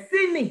 Had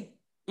seen me.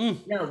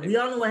 Now, we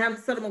all know what happened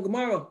to Sodom and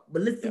Gomorrah,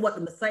 but listen to what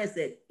the Messiah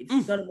said.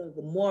 If Sodom and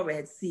Gomorrah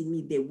had seen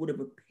me, they would have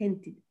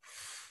repented.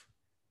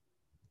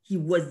 He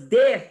was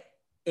there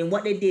in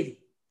what they did.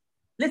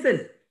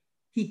 Listen,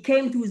 he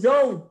came to his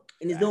own,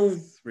 and his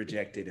own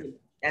rejected him.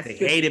 They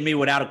hated me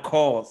without a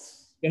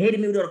cause. They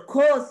hated me without a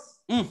cause.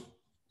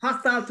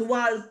 hostile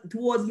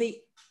towards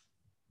me,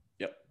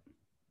 Yep.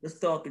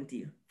 just talking to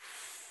you.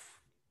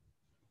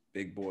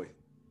 Big boy.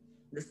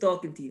 Just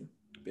talking to you.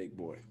 Big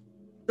boy.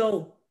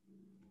 So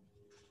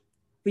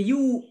for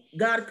you,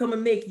 God come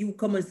and make you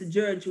come and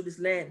sojourn through this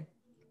land.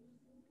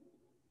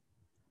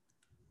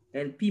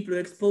 And people are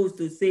exposed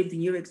to the same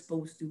thing you're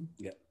exposed to.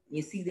 Yeah.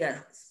 You see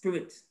that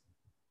spirit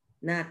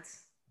not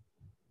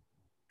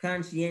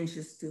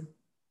conscientious to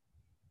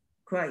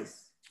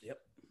Christ. Yep.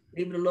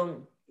 Leave it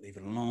alone. Leave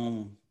it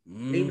alone.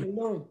 Leave it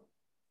alone.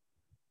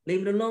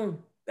 Leave it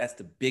alone. That's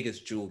the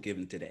biggest jewel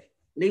given today.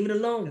 Leave it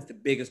alone. That's the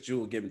biggest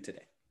jewel given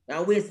today.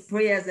 I waste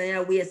prayers and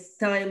I waste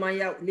time.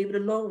 Leave it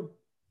alone.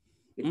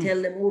 You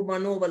tell them over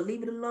and over,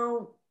 leave it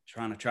alone.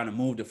 Trying to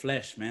move the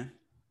flesh, man.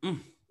 Leave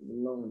it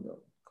alone, though.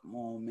 Come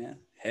on, man.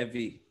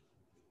 Heavy.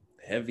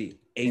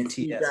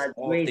 A.T.S.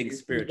 All things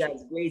spiritual.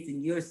 God's grace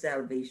in your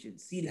salvation.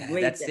 See the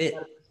grace. That's it.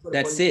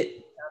 That's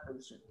it.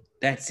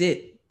 That's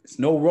it. It's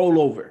no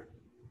rollover.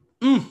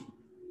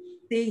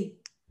 See,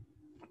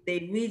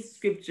 they read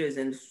scriptures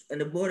and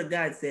the word of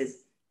God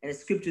says, and the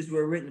scriptures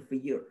were written for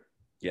you.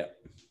 Yeah.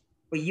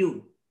 For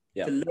you.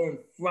 Yeah. To learn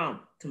from.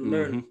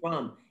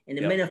 And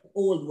the men of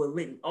old were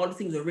written. All the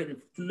things were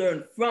written to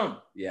learn from.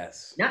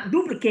 Yes. Not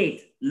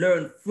duplicate.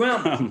 Learn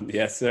from.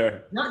 Yes,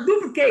 sir. Not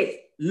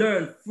duplicate.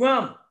 Learn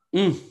from.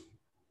 You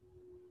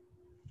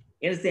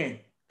understand?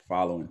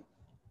 Following.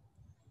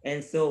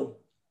 And so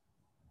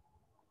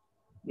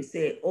we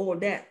say all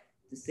that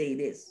to say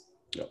this.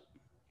 Yep.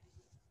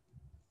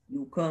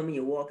 You come and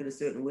you walk in a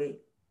certain way.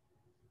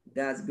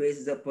 God's grace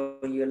is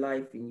upon your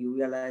life, and you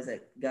realize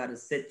that God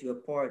has set you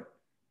apart.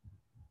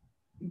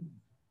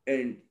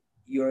 And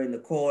you're in the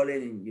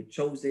calling and you're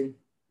chosen,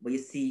 but you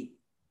see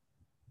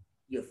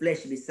your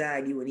flesh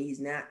beside you and he's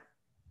not.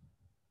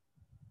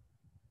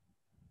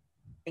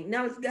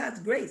 Acknowledge God's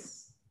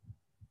grace.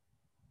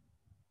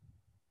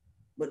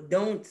 But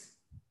don't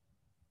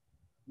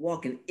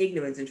walk in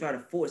ignorance and try to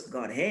force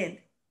God's hand.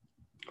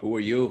 Who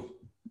are you?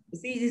 You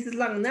see, this is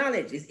long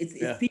knowledge.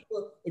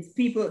 It's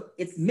people,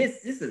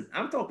 listen,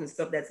 I'm talking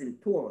stuff that's in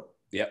Torah.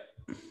 Yep.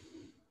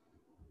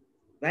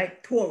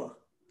 Right? Torah.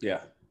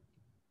 Yeah.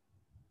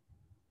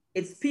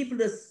 It's people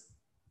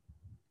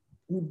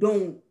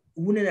who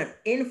are not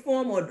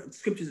informed or the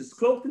scriptures is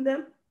close to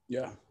them.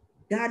 Yeah.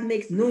 God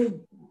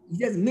he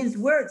doesn't mince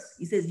words.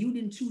 He says, you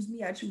didn't choose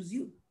me, I choose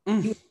you. You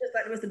were just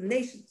like the rest of the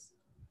nations.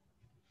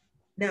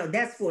 Now,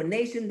 that's for a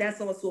nation.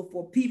 That's also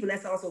for people.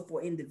 That's also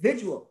for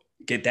individual.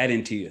 Get that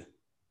into you.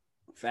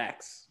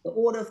 Facts. The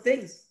order of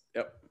things.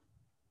 Yep.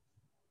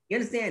 You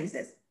understand? He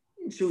says,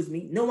 you didn't choose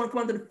me. No one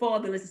come unto the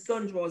Father unless the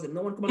Son draws them.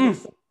 No one come unto the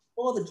Son,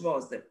 the Father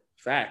draws them.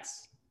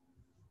 Facts.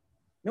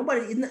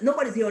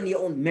 Nobody's here on your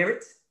own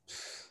merit.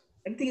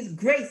 Everything is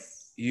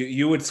grace.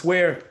 You would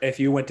swear if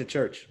you went to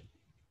church.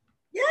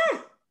 Yeah.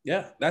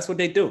 Yeah, that's what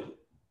they do.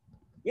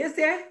 You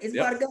understand? It's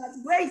about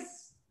God's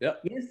grace.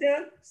 Yep. You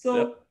understand?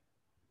 So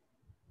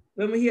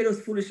when we hear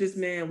those foolishness,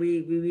 man,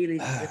 we really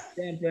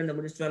stand for them.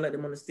 We just try to let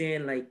them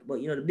understand.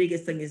 But the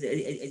biggest thing is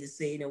just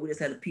say, we just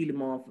had to peel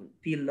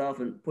it off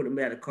and put them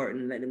behind the curtain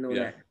and let them know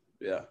that.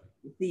 Yeah.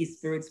 These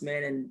spirits,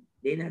 man, and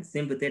they're not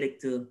sympathetic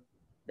to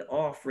the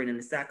offering and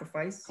the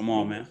sacrifice. Come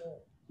on, man.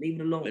 Leave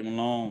it alone. Leave it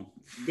alone.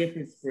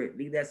 Different spirit.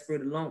 Leave that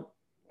spirit alone.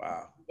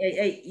 Wow.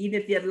 Hey,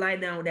 even if you have to lie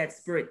down with that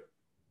spirit,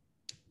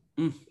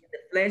 the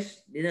flesh,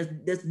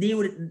 just deal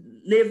with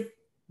it.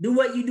 Do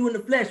what you do in the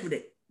flesh with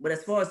it. But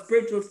as far as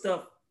spiritual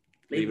stuff,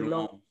 leave it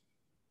alone.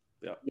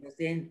 Yeah. You know what I'm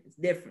saying? It's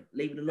different.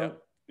 Leave it alone.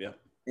 Yeah.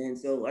 And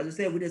so, as I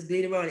said, we just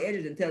glean around the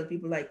edges and tell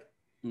people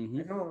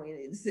no,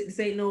 this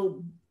ain't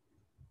no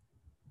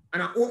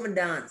an open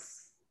dance.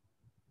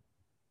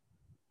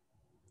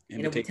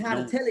 We're tired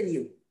of telling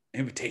you.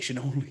 Invitation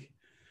only.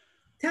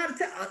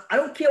 I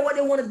don't care what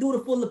they want to do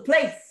to fill the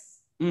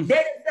place. They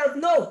themselves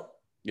know.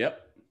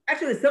 Yep.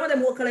 Actually, some of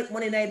them will collect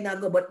money and I not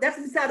go, but that's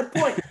beside the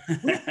point.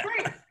 We're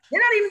praying.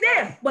 They're not even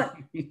there. But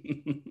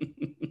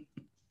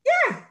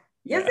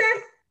you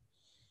understand?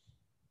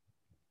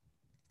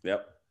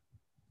 Yep.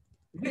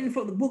 Written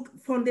from the book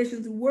Foundations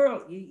of the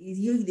World.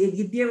 You're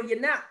there or you're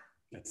not.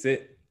 That's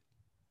it.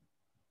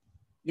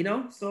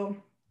 So.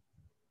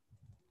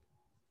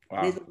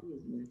 Wow.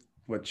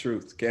 What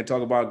truth? Can't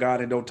talk about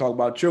God and don't talk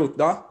about truth,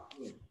 dog.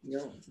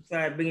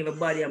 Try to bring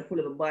everybody and pull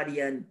up a body,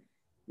 and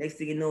next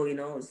thing you know,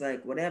 it's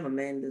like whatever,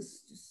 man.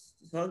 Just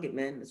hug it,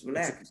 man. Just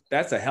relax.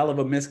 That's a hell of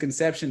a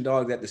misconception,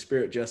 dog, that the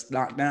spirit just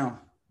knocked down.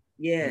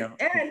 Yeah,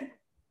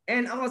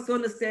 and also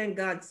understand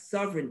God's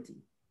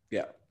sovereignty.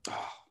 Yeah.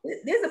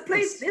 There's a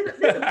place. There's a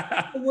place in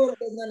the world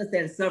that doesn't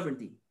understand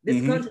sovereignty.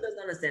 This country doesn't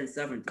understand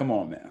sovereignty. Come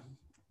on, man.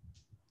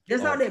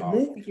 Just how they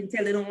move, you can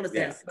tell they don't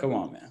understand. Yeah. Come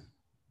on, man.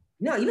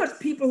 No, there's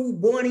people who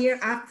born here.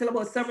 I have to tell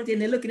about sovereignty,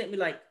 and they're looking at me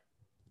like,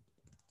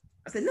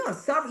 I said, no,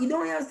 you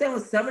don't understand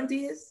what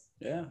sovereignty is?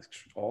 Yeah,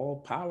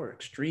 all power,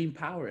 extreme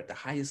power at the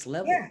highest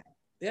level.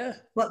 Yeah.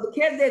 But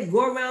because they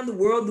go around the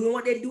world doing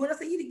what they're doing, I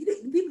said,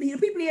 the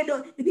people here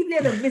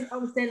don't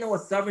misunderstand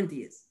what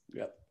sovereignty is.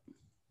 Yep.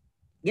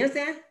 You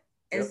understand?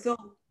 And so,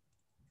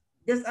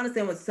 just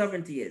understand what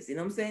sovereignty is. You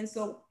know what I'm saying?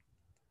 So,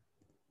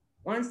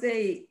 once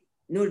they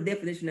know the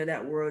definition of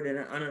that word and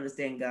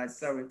understand God's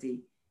sovereignty,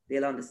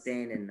 they'll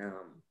understand. And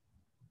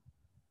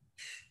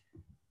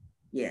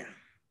yeah,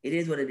 it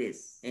is what it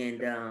is.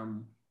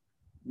 And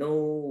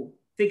no,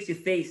 fix your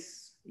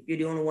face. If you're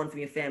the only one from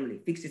your family,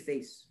 fix your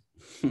face.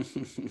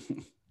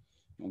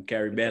 Don't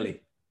carry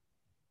belly.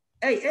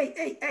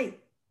 Hey.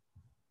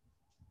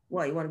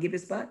 What, you want to give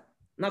this spot?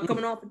 Not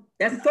coming off.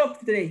 That's the talk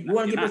today. You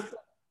want to give this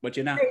spot? But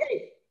you're not.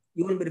 Hey.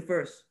 You want to be the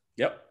first.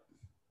 Yep.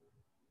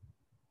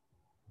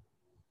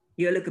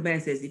 Here, look, man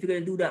says, if you're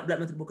gonna do that, black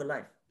man's book of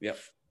life. Yep.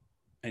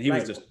 And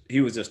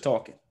he was just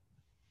talking.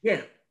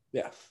 Yeah.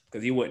 Yeah.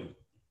 Because he wouldn't.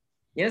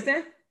 You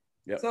understand?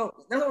 Yeah. So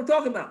that's what we're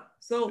talking about.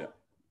 So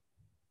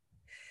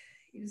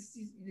you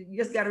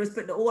just gotta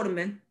respect the order,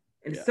 man,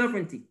 and the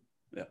sovereignty.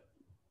 Yeah.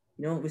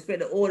 You know, respect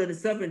the order, the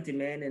sovereignty,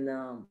 man, and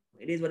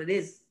it is what it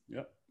is.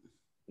 Yep.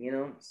 You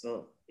know,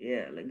 so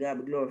yeah, let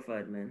God be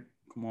glorified, man.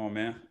 Come on,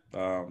 man.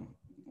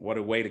 What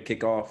a way to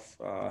kick off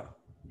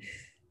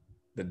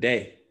the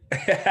day.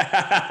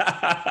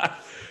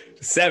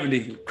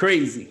 70,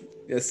 crazy.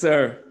 Yes,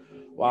 sir.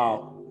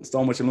 Wow.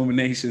 So much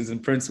illuminations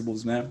and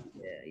principles, man.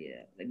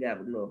 Yeah. Let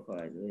God be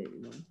glorified, you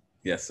know.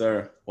 Yes,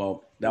 sir.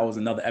 Well, that was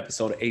another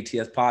episode of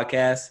A.T.S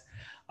podcast.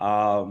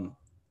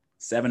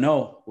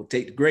 7-0. We'll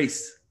take the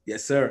grace.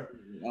 Yes, sir.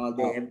 All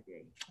day, every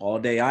day. All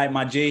day. All right,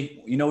 my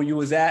G. You know where you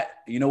was at.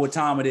 You know what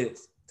time it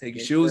is. Take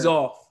your shoes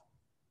off.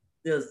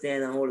 Still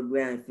stand on holy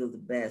ground, filthy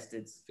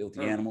bastards.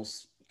 Filthy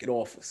animals. Get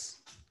off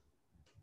us.